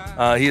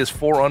 He is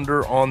 4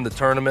 under on the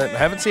tournament. I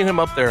haven't seen him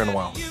up there in a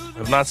while.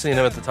 I've not seen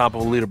him at the top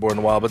of a leaderboard in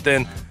a while. But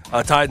then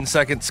tied in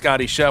second,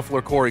 Scotty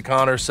Scheffler, Corey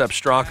Connors, Sepp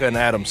Straka, and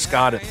Adam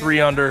Scott at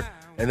 3 under.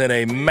 And then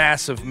a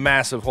massive,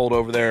 massive hold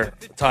over there,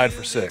 tied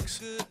for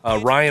 6.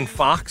 Ryan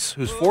Fox,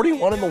 who's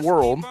 41 in the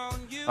world,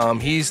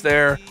 he's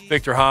there.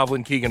 Victor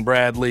Hovland, Keegan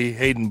Bradley,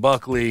 Hayden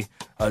Buckley,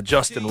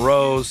 Justin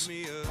Rose,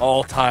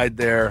 all tied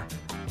there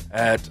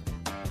at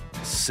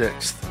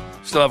 6th.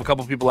 Still have a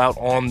couple people out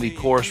on the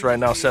course right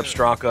now. Sepp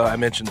Straka, I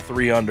mentioned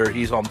 3 under.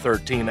 He's on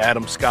 13.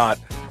 Adam Scott,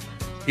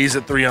 he's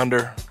at 3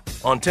 under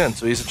on 10.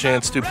 So he's a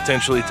chance to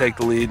potentially take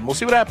the lead. We'll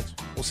see what happens.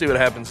 We'll see what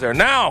happens there.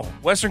 Now,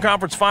 Western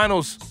Conference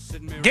Finals,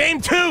 Game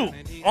 2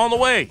 on the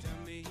way.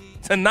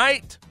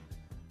 Tonight,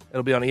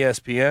 it'll be on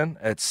ESPN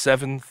at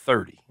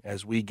 7:30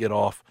 as we get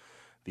off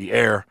the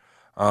air.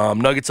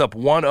 Nuggets up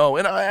 1-0.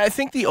 And I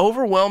think the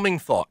overwhelming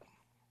thought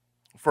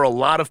for a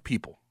lot of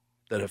people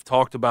that have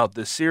talked about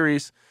this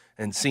series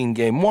and seen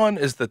Game 1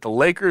 is that the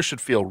Lakers should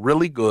feel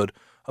really good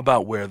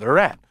about where they're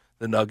at.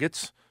 The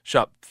Nuggets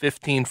shot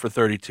 15 for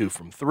 32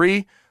 from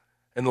 3,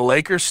 and the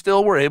Lakers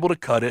still were able to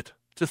cut it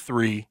to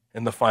 3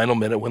 in the final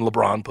minute when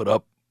LeBron put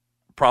up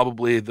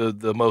probably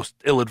the most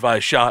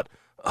ill-advised shot,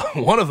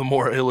 one of the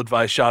more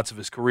ill-advised shots of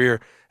his career,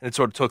 and it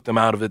sort of took them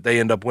out of it. They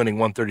end up winning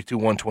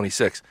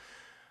 132-126.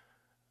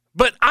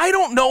 But I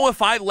don't know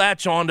if I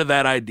latch on to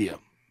that idea.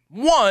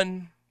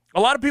 One, a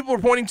lot of people were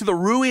pointing to the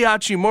Rui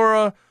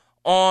Hachimura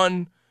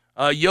on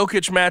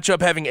Jokic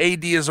matchup having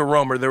AD as a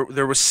roamer.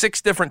 There was 6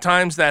 different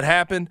times that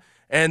happened,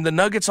 and the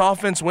Nuggets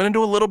offense went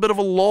into a little bit of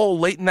a lull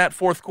late in that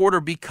fourth quarter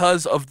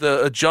because of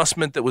the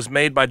adjustment that was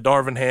made by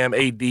Darvin Ham,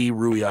 AD,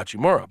 Rui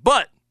Hachimura.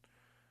 But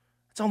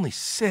it's only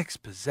 6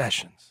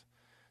 possessions.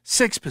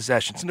 6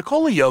 possessions.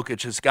 Nikola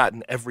Jokic has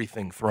gotten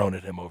everything thrown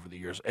at him over the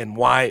years, and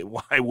why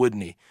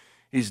wouldn't he?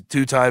 He's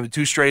 2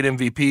 straight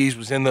MVPs,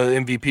 was in the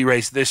MVP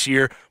race this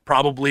year,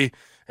 probably,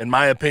 in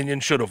my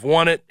opinion, should have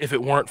won it if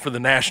it weren't for the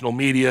national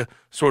media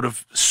sort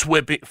of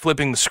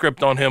flipping the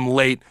script on him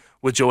late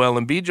with Joel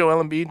Embiid.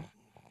 Joel Embiid,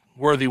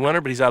 worthy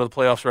winner, but he's out of the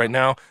playoffs right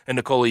now, and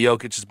Nikola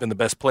Jokic has been the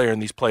best player in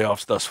these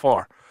playoffs thus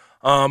far.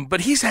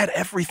 But he's had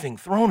everything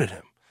thrown at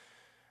him.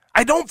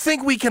 I don't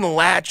think we can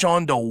latch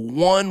on to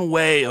one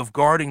way of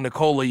guarding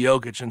Nikola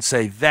Jokic and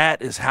say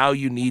that is how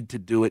you need to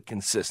do it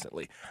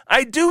consistently.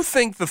 I do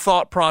think the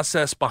thought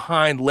process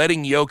behind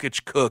letting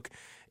Jokic cook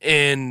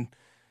and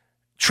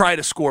try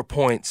to score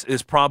points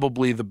is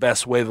probably the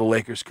best way the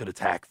Lakers could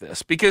attack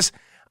this. Because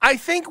I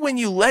think when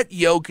you let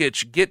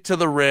Jokic get to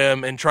the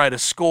rim and try to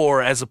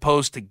score as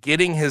opposed to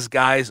getting his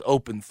guys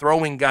open,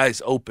 throwing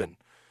guys open,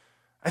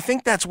 I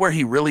think that's where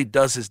he really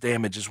does his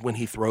damage, is when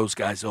he throws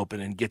guys open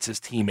and gets his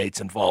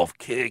teammates involved.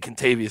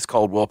 Kentavious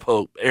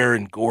Caldwell-Pope,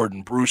 Aaron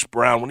Gordon, Bruce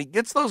Brown. When he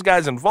gets those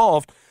guys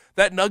involved,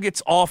 that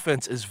Nuggets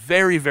offense is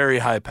very, very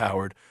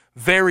high-powered,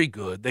 very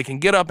good. They can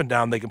get up and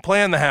down. They can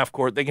play on the half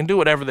court. They can do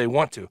whatever they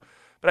want to.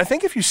 But I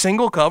think if you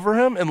single cover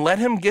him and let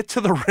him get to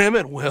the rim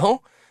at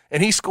will,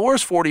 and he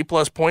scores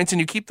 40-plus points,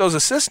 and you keep those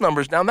assist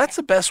numbers down, that's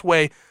the best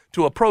way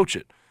to approach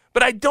it.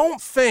 But I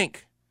don't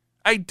think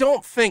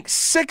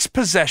 6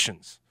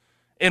 possessions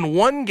in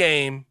one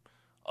game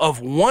of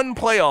one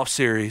playoff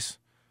series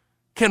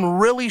can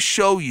really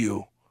show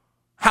you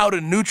how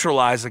to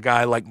neutralize a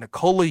guy like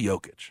Nikola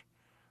Jokic.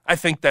 I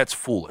think that's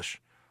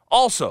foolish.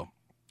 Also,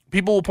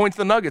 people will point to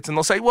the Nuggets and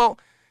they'll say, well,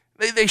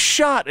 they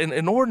shot an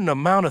inordinate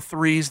amount of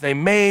threes. They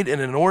made an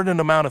inordinate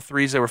amount of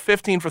threes. They were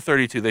 15 for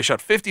 32. They shot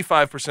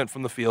 55%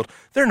 from the field.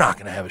 They're not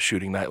going to have a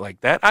shooting night like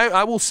that.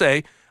 I will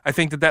say, I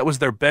think that was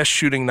their best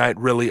shooting night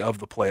really of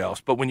the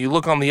playoffs. But when you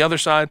look on the other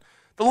side,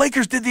 the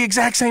Lakers did the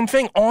exact same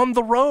thing on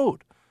the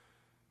road.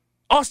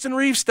 Austin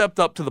Reeves stepped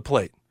up to the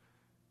plate.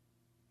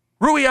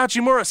 Rui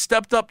Hachimura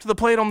stepped up to the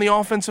plate on the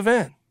offensive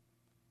end.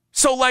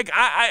 So,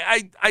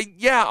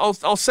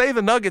 I'll say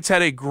the Nuggets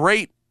had a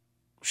great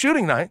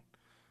shooting night,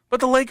 but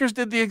the Lakers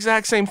did the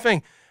exact same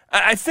thing.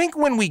 I think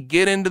when we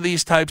get into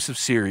these types of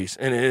series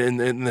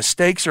and the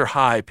stakes are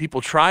high, people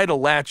try to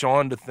latch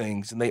on to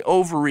things and they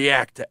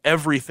overreact to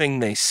everything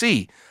they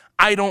see.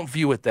 I don't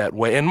view it that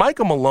way. And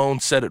Michael Malone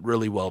said it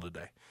really well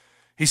today.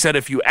 He said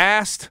if you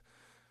asked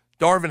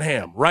Darvin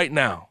Ham right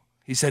now,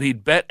 he said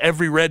he'd bet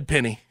every red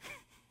penny.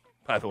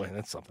 By the way,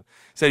 that's something.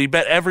 He said he'd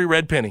bet every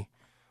red penny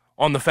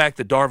on the fact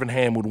that Darvin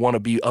Ham would want to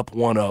be up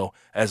 1-0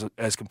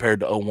 as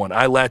compared to 0-1.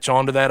 I latch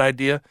on to that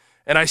idea.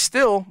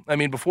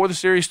 And before the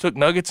series took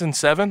Nuggets in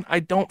 7, I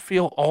don't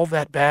feel all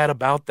that bad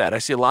about that. I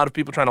see a lot of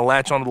people trying to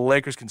latch onto the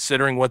Lakers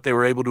considering what they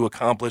were able to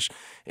accomplish,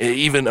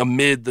 even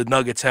amid the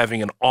Nuggets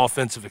having an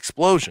offensive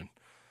explosion.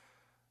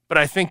 But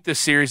I think this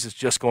series is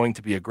just going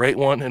to be a great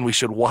one, and we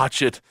should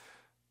watch it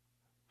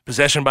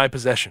possession by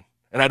possession.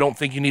 And I don't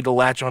think you need to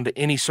latch on to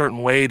any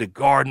certain way to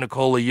guard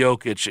Nikola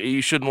Jokic.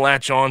 You shouldn't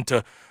latch on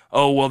to,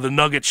 the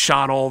Nuggets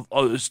shot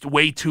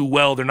way too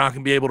well. They're not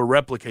going to be able to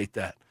replicate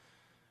that.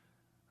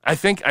 I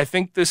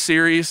think this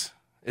series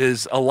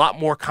is a lot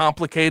more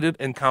complicated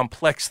and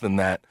complex than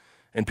that,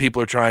 and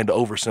people are trying to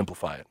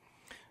oversimplify it.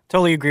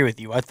 Totally agree with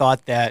you. I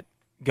thought that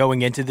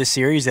going into this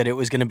series that it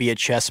was going to be a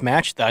chess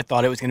match, that I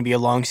thought it was going to be a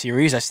long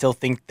series. I still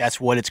think that's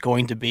what it's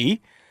going to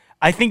be.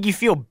 I think you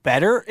feel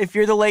better if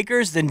you're the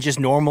Lakers than just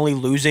normally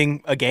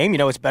losing a game.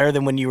 It's better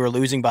than when you were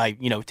losing by,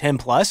 10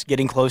 plus,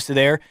 getting close to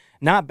there.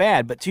 Not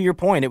bad, but to your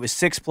point, it was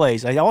 6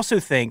 plays. I also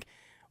think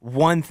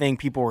one thing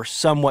people were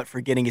somewhat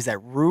forgetting is that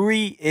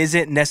Rui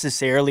isn't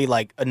necessarily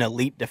like an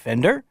elite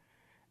defender,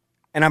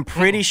 and I'm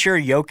pretty sure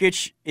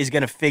Jokic is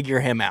going to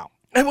figure him out.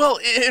 Well,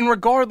 and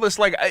regardless,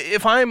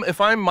 if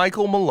I'm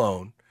Michael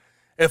Malone,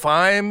 if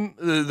I'm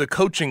the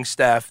coaching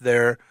staff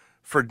there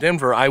for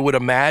Denver, I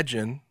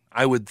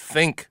would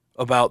think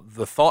about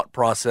the thought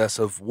process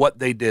of what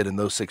they did in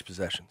those 6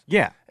 possessions.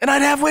 Yeah. And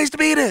I'd have ways to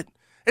beat it.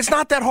 It's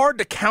not that hard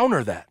to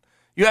counter that.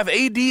 You have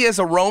AD as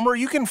a roamer.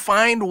 You can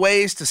find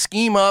ways to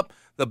scheme up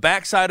the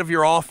backside of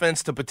your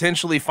offense to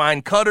potentially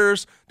find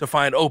cutters, to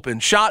find open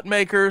shot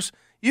makers.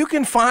 You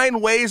can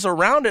find ways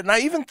around it. And I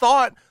even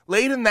thought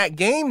late in that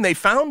game they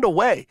found a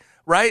way,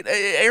 right?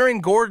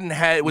 Aaron Gordon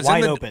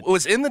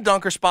was in the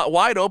dunker spot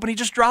wide open. He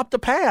just dropped a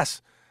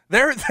pass.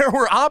 There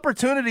were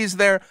opportunities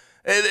there.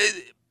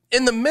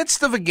 In the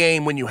midst of a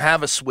game when you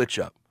have a switch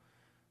up,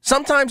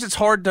 sometimes it's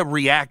hard to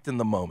react in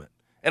the moment.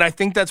 And I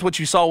think that's what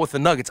you saw with the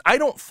Nuggets. I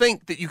don't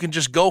think that you can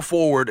just go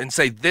forward and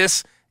say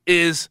this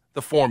is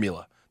the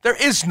formula. There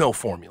is no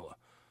formula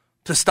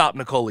to stop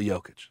Nikola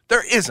Jokic.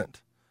 There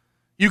isn't.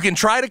 You can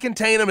try to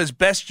contain him as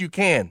best you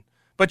can,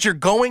 but you're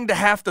going to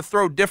have to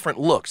throw different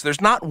looks.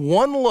 There's not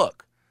one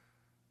look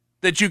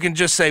that you can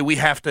just say we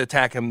have to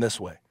attack him this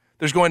way.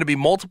 There's going to be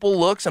multiple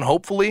looks, and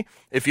hopefully,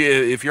 if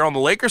you're on the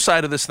Lakers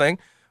side of this thing,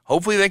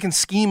 hopefully they can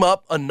scheme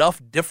up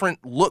enough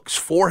different looks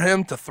for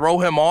him to throw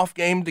him off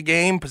game to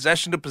game,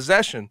 possession to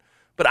possession.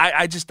 But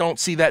I just don't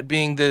see that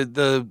being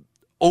the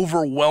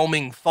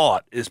overwhelming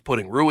thought is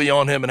putting Rui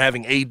on him and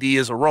having AD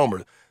as a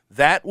roamer.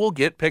 That will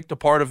get picked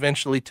apart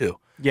eventually too.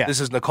 Yeah. This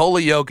is Nikola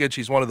Jokic.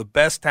 He's one of the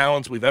best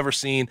talents we've ever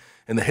seen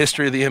in the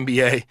history of the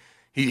NBA.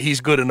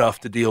 He's good enough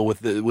to deal with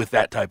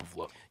that type of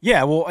look.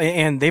 Yeah, well,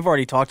 and they've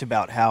already talked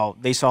about how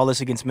they saw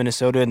this against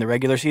Minnesota in the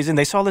regular season.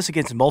 They saw this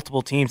against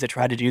multiple teams that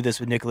tried to do this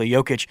with Nikola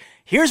Jokic.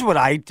 Here's what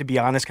I, to be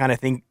honest, kind of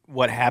think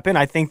what happened.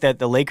 I think that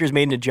the Lakers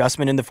made an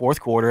adjustment in the fourth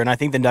quarter, and I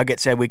think the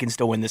Nuggets said we can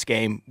still win this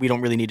game. We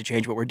don't really need to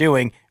change what we're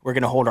doing. We're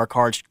going to hold our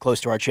cards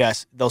close to our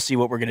chest. They'll see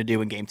what we're going to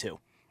do in game 2.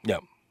 Yeah.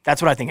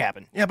 That's what I think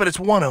happened. Yeah, but it's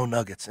 1-0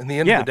 Nuggets. In the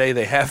end of the day,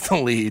 they have the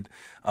lead.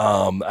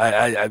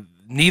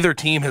 Neither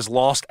team has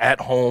lost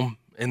at home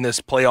in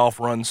this playoff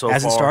run so far.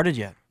 Hasn't started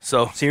yet.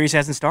 So series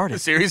hasn't started. The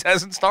series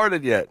hasn't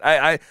started yet.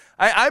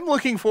 I'm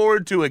looking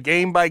forward to a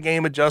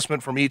game-by-game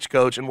adjustment from each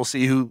coach, and we'll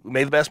see who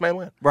may the best man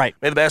win. Right.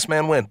 May the best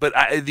man win. But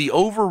the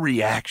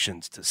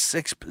overreactions to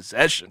 6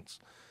 possessions,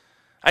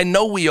 I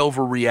know we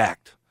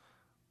overreact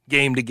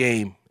game to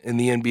game in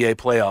the NBA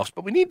playoffs,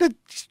 but we need to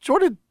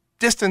sort of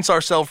distance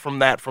ourselves from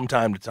that from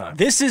time to time.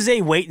 This is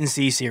a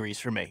wait-and-see series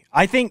for me.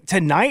 I think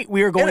tonight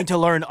we are going to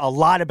learn a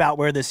lot about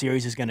where the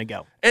series is going to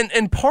go.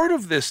 And part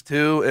of this,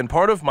 too, and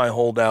part of my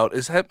holdout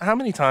is how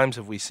many times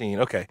have we seen,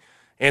 okay,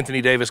 Anthony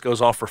Davis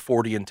goes off for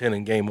 40 and 10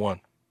 in Game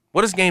 1.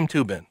 What has Game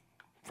 2 been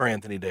for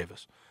Anthony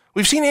Davis?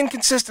 We've seen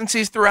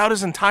inconsistencies throughout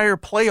his entire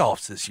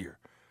playoffs this year.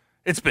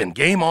 It's been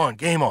game on,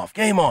 game off,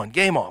 game on,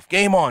 game off,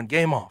 game on,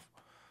 game off.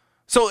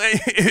 So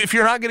if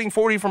you're not getting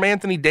 40 from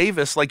Anthony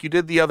Davis like you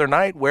did the other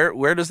night,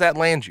 where does that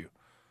land you?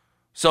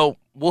 So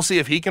we'll see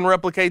if he can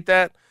replicate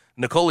that.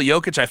 Nikola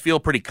Jokic, I feel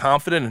pretty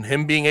confident in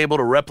him being able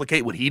to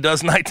replicate what he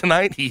does night to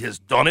night. He has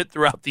done it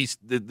throughout the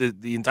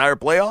entire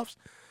playoffs.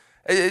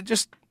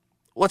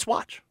 Let's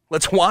watch.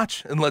 Let's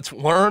watch and let's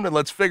learn and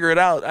let's figure it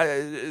out.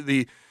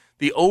 The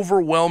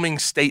overwhelming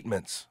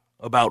statements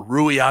about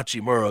Rui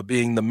Hachimura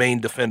being the main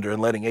defender and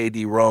letting AD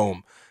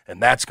roam,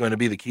 and that's going to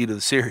be the key to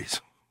the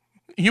series.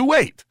 You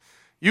wait.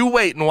 You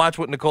wait and watch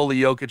what Nikola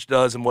Jokic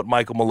does and what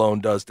Michael Malone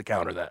does to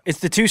counter that.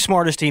 It's the two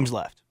smartest teams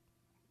left.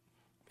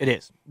 It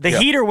is. The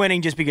Heat are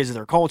winning just because of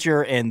their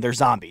culture and their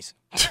zombies.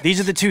 These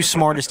are the two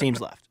smartest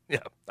teams left. Yeah,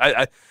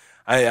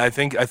 I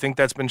think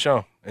that's been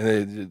shown. And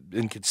they've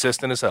been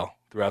consistent as hell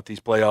throughout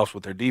these playoffs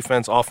with their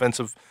defense,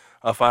 offensive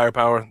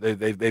firepower.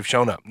 They've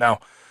shown up.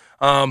 Now,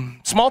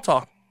 small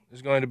talk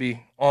is going to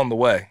be on the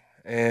way.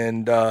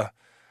 And a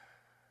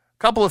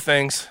couple of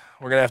things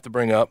we're going to have to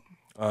bring up.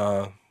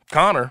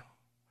 Connor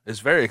is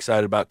very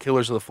excited about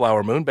Killers of the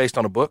Flower Moon, based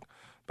on a book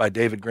by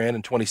David Grant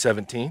in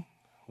 2017.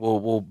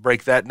 We'll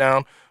break that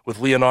down with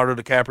Leonardo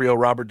DiCaprio,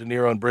 Robert De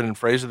Niro, and Brendan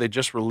Fraser. They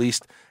just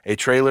released a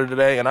trailer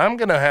today, and I'm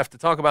going to have to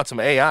talk about some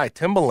AI.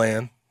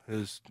 Timbaland,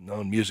 who's a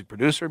known music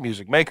producer,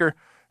 music maker,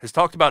 has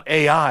talked about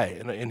AI,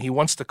 and he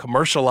wants to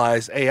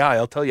commercialize AI.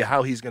 I'll tell you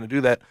how he's going to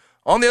do that.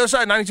 On the other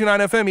side,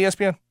 92.9 FM,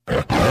 ESPN.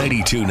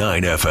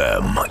 92.9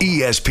 FM,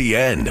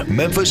 ESPN,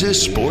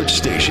 Memphis' sports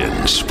station.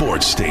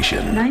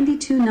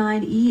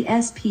 92.9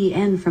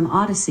 ESPN from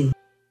Odyssey.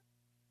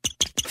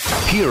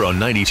 Here on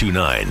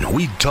 92.9,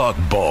 we talk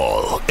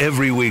ball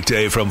every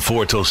weekday from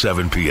 4 till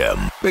 7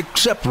 p.m.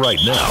 Except right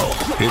now,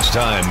 it's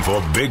time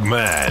for Big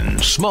Man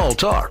Small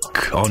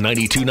Talk on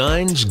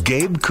 92.9's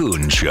Gabe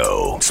Kuhn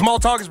Show. Small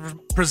Talk is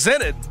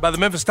presented by the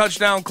Memphis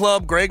Touchdown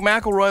Club. Greg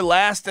McElroy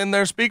last in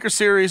their speaker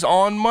series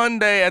on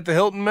Monday at the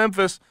Hilton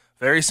Memphis.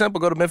 Very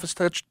simple. Go to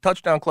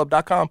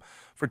memphistouchdownclub.com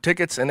for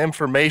tickets and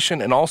information.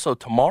 And also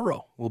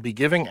tomorrow we'll be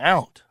giving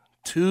out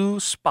two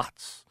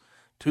spots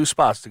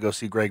to go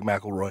see Greg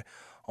McElroy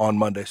on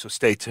Monday, so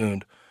stay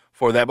tuned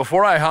for that.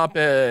 Before I hop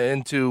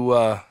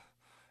into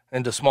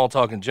small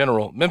talk in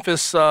general,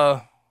 Memphis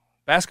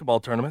basketball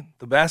tournament,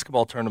 the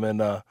basketball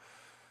tournament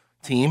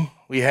team,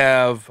 we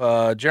have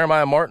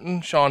Jeremiah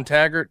Martin, Sean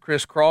Taggart,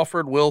 Chris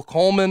Crawford, Will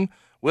Coleman,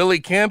 Willie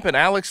Kemp, and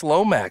Alex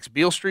Lomax,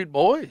 Beale Street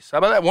Boys. How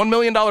about that? $1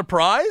 million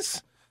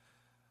prize?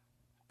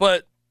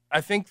 But I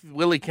think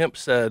Willie Kemp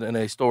said in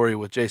a story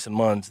with Jason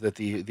Munns that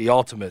the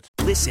ultimate.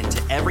 Listen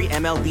to every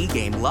MLB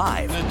game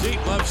live. In the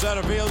deep left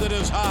center field, it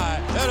is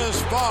high, it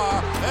is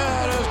far,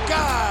 it is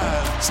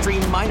gone.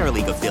 Stream minor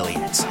league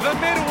affiliates. The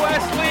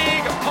Midwest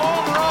League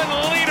home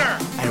run leader.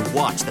 And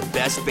watch the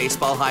best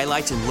baseball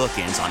highlights and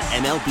look-ins on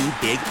MLB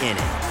Big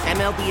Inning.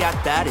 MLB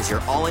At Bat is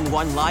your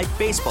all-in-one live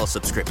baseball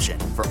subscription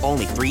for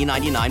only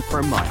 $3.99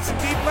 per month.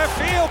 Deep left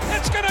field,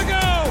 it's gonna go.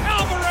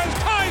 Alvarez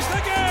ties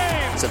the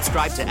game.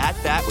 Subscribe to At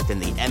Bat within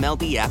the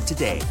MLB app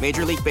today.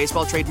 Major League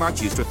Baseball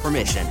trademarks used with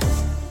permission.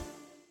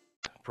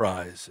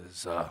 Prize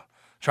is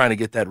trying to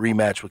get that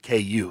rematch with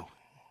KU.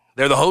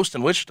 They're the host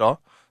in Wichita.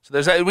 So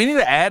there's that. We need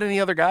to add any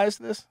other guys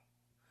to this?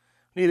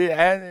 We need to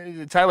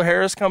add Tyler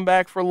Harris come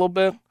back for a little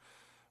bit?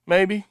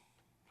 Maybe.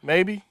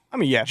 I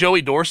mean, yeah.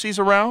 Joey Dorsey's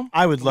around.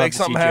 I would love to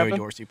see happen. Joey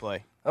Dorsey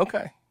play.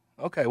 Okay.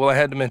 Well, I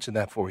had to mention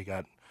that before we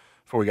got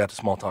to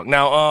small talk.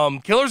 Now,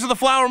 Killers of the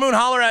Flower Moon,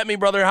 holler at me,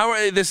 brother.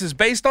 This is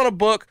based on a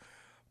book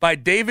by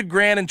David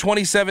Grant in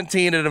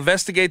 2017. It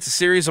investigates a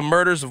series of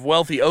murders of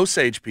wealthy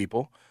Osage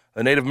people,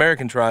 a Native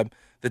American tribe,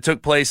 that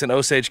took place in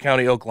Osage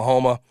County,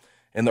 Oklahoma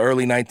in the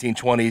early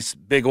 1920s.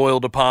 Big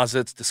oil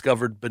deposits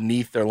discovered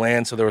beneath their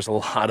land, so there was a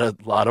lot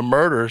of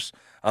murders.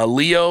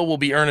 Leo will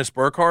be Ernest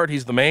Burkhart.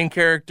 He's the main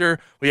character.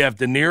 We have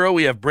De Niro.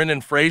 We have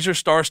Brendan Fraser,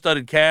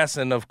 star-studded cast,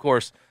 and, of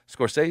course,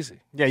 Scorsese.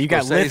 Yeah, you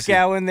got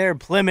Lithgow in there,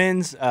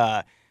 Plemons.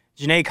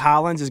 Janae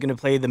Collins is going to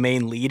play the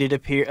main lead.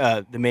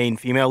 The main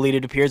female lead.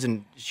 It appears,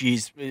 and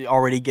she's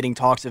already getting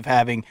talks of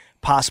having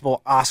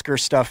possible Oscar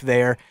stuff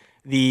there.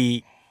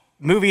 The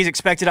movie is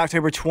expected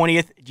October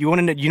 20th. Do you want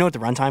to know? You know what the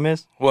runtime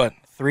is? What?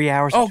 3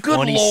 hours. Oh, and good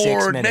 26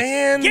 Lord, minutes.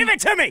 man! Give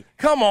it to me.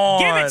 Come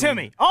on, give it to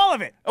me. All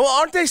of it. Well,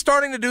 aren't they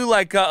starting to do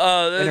like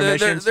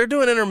intermissions? They're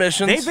doing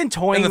intermissions. They've been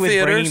toying with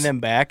theaters. bringing them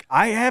back.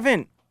 I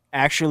haven't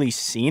actually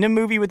seen a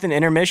movie with an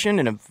intermission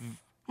in a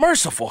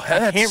merciful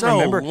head. I can't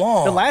remember.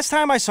 Long. The last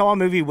time I saw a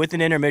movie with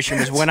an intermission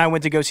was when I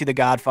went to go see The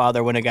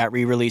Godfather when it got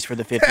re-released for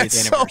the 50th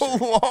anniversary.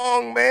 So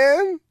long,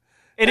 man.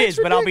 It is,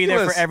 but I'll be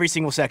there for every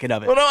single second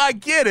of it. Well, no, I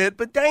get it,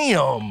 but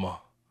damn.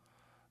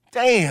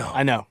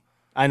 I know.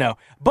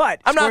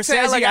 But I'm not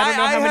saying I don't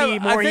know how many more he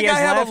has left. I think I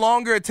have a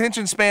longer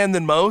attention span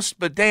than most,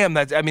 but damn,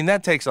 that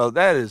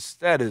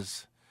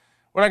is.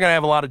 We're not gonna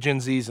have a lot of Gen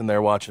Zs in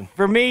there watching.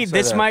 For me,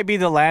 this might be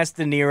the last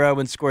De Niro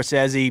and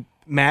Scorsese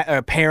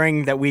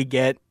pairing that we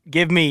get.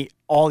 Give me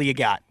all you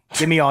got.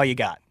 Give me all you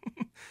got.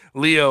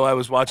 Leo, I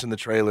was watching the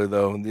trailer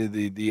though.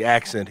 The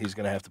accent he's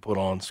gonna have to put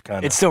on is kind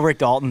of. It's still Rick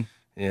Dalton.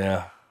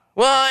 Yeah.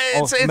 Well,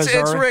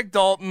 it's Rick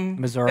Dalton,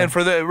 Missouri. And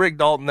for the Rick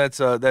Dalton, that's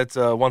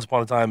Once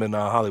Upon a Time in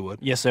Hollywood.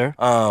 Yes, sir.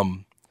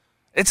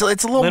 It's a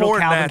little more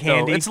than Calvin that,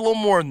 Candy. though. It's a little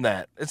more than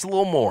that. It's a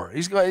little more.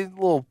 He's a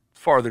little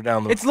farther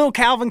down the. It's little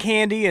Calvin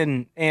Candy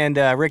and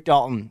Rick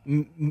Dalton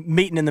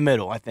meeting in the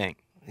middle, I think.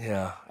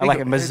 Yeah. I like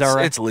it,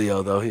 Missouri. It's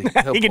Leo, though. He'll he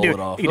can pull do it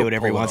off. He can do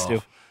whatever he wants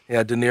to.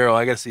 Yeah, De Niro.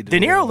 I got to see De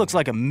Niro looks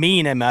like a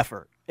mean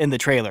MFer in the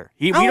trailer.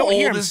 How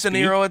old is De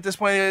Niro at this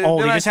point?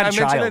 Old. He just had a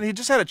child. He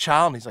just had a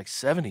child, and he's like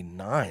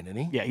 79, isn't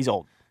he? Yeah, he's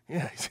old.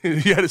 Yeah,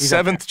 he had his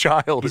seventh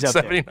child at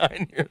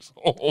 79 years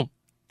old.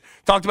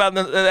 Talked about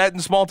that in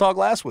Small Talk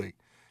last week.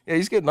 Yeah,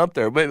 he's getting up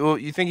there.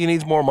 But you think he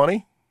needs more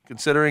money,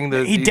 considering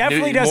he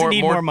definitely doesn't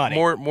need more money.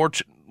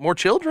 More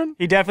children?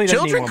 He definitely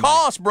doesn't need more money. Children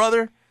cost,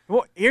 brother.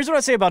 Well, here's what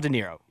I say about De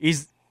Niro.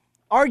 He's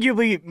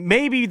arguably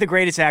maybe the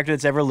greatest actor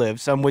that's ever lived.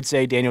 Some would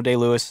say Daniel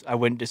Day-Lewis. I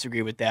wouldn't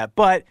disagree with that.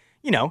 But,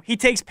 he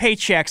takes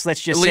paychecks,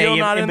 let's just say,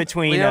 in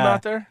between. Leo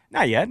not there?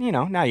 Not yet,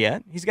 not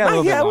yet. He's got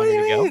a little bit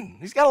longer to go.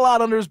 He's got a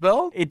lot under his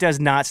belt. It does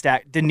not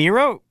stack. De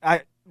Niro,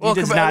 he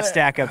does not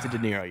stack up to De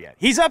Niro yet.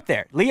 He's up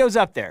there. Leo's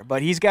up there,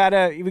 but he's got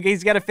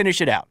to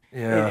finish it out.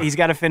 Yeah. He's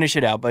got to finish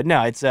it out. But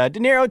no, it's De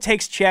Niro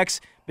takes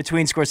checks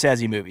between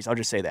Scorsese movies. I'll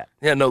just say that.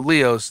 Yeah, no,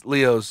 Leo's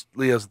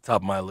the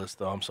top of my list,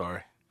 though. I'm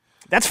sorry.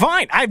 That's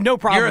fine. I have no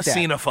problem with that.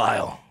 You're a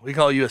cinephile. We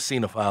call you a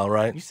cinephile,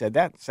 right? You said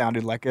that.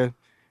 Sounded like an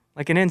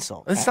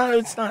insult. It's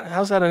not.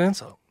 How's that an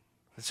insult?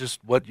 It's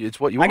just what you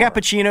I got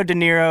Pacino, De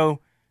Niro,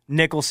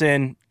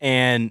 Nicholson,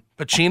 and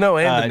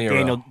Pacino and De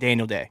Niro.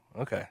 Daniel Day.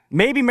 Okay.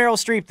 Maybe Meryl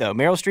Streep, though.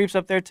 Meryl Streep's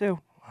up there, too.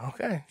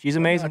 Okay. She's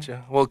amazing.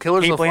 Gotcha. Well,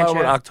 Killers of the Flower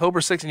Moon,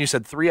 October 6th, and you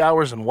said 3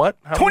 hours and what?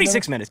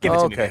 26 minutes. Give it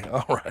to me. Okay.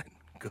 All right.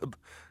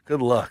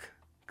 Good luck.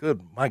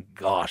 Good. My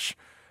gosh.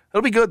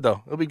 It'll be good,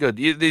 though. It'll be good.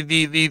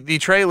 The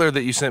trailer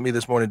that you sent me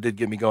this morning did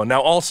get me going. Now,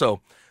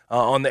 also,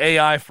 on the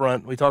AI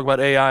front, we talk about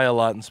AI a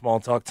lot in Small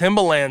Talk.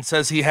 Timbaland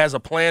says he has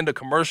a plan to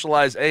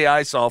commercialize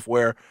AI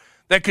software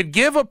that could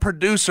give a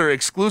producer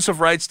exclusive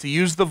rights to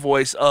use the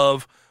voice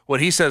of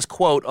what he says,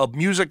 quote, a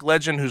music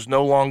legend who's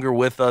no longer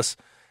with us.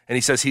 And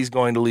he says he's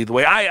going to lead the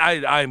way.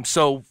 I'm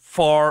so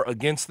far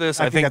against this.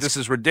 I think this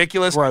is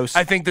ridiculous. Gross.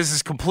 I think this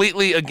is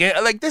completely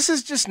this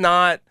is just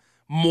not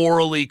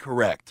morally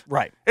correct.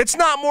 Right. It's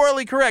not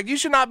morally correct. You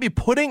should not be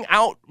putting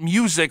out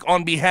music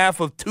on behalf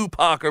of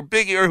Tupac or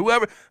Biggie or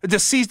whoever,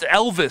 deceased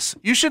Elvis.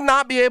 You should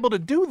not be able to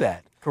do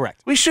that.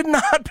 Correct. We should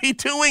not be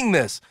doing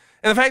this.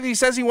 And the fact that he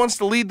says he wants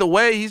to lead the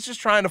way, he's just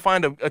trying to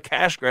find a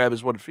cash grab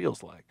is what it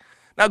feels like.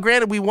 Now,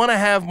 granted, we want to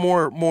have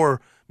more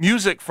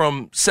music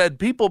from said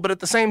people, but at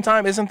the same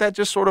time, isn't that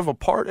just sort of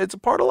it's a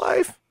part of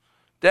life?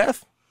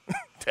 Death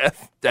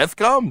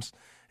comes.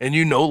 And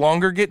you no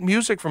longer get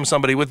music from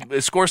somebody. With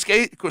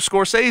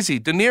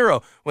Scorsese, De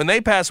Niro, when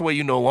they pass away,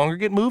 you no longer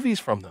get movies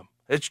from them.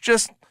 It's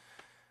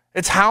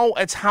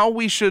how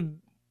we should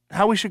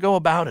go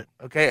about it.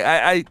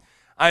 Okay,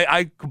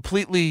 I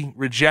completely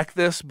reject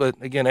this, but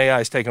again, AI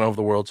is taking over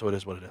the world, so it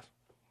is what it is.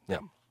 Yeah.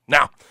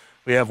 Now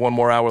we have one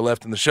more hour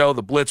left in the show.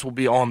 The Blitz will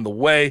be on the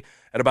way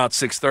at about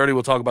 6:30.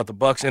 We'll talk about the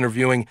Bucs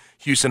interviewing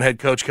Houston head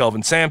coach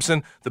Kelvin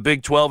Sampson. The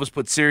Big 12 has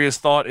put serious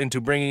thought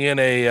into bringing in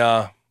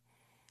a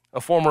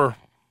former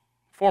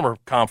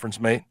conference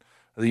mate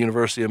of the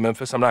University of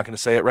Memphis. I'm not going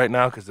to say it right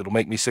now because it'll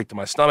make me sick to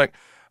my stomach.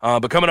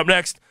 But coming up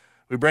next,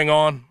 we bring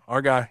on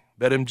our guy,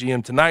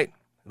 BetMGM tonight.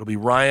 It'll be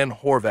Ryan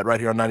Horvat right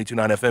here on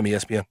 92.9 FM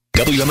ESPN.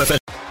 WMFS.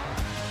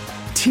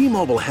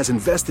 T-Mobile has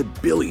invested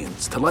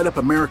billions to light up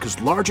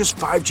America's largest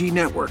 5G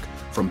network,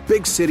 from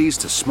big cities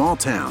to small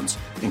towns,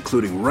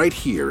 including right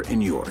here in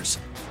yours.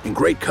 And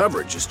great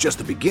coverage is just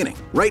the beginning.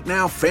 Right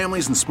now,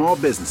 families and small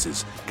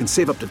businesses can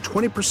save up to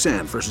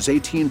 20% versus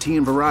AT&T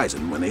and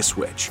Verizon when they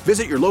switch.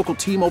 Visit your local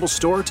T-Mobile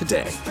store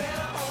today.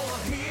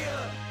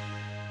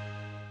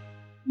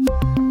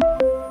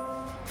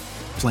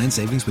 Plan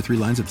savings with 3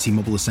 lines of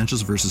T-Mobile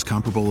Essentials versus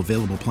comparable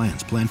available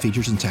plans. Plan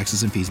features and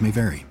taxes and fees may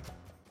vary.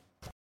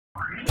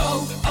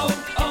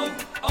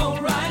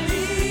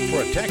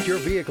 Protect your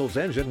vehicle's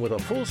engine with a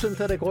full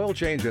synthetic oil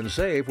change and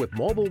save with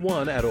Mobil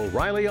 1 at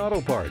O'Reilly Auto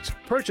Parts.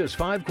 Purchase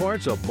 5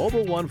 quarts of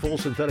Mobil 1 full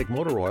synthetic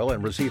motor oil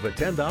and receive a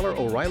 $10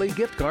 O'Reilly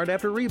gift card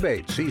after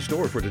rebate. See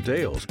store for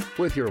details.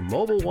 With your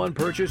Mobil 1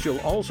 purchase,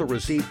 you'll also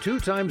receive 2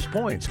 times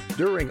points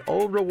during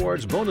Old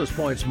Rewards Bonus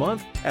Points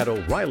Month at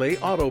O'Reilly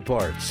Auto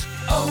Parts.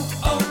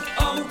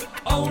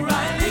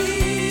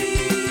 O'Reilly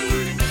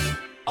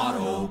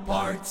Auto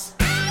Parts.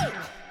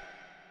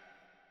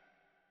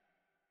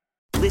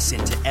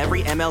 Listen to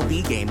every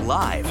MLB game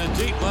live. In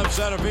the deep left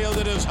center field,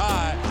 it is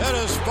high, it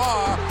is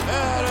far,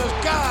 it is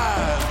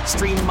gone.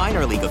 Stream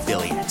minor league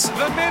affiliates.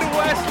 The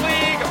Midwest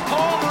League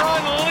home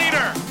run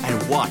leader.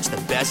 And watch the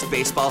best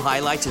baseball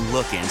highlights and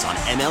look-ins on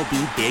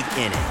MLB Big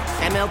Inning.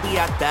 MLB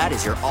At Bat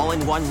is your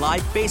all-in-one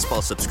live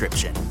baseball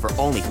subscription for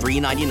only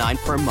 $3.99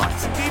 per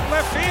month. Deep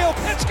left field,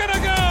 it's gonna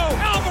go.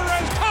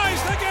 Alvarez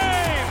ties the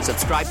game.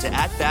 Subscribe to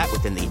At Bat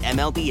within the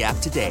MLB app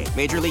today.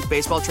 Major League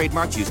Baseball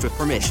trademarks used with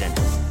permission.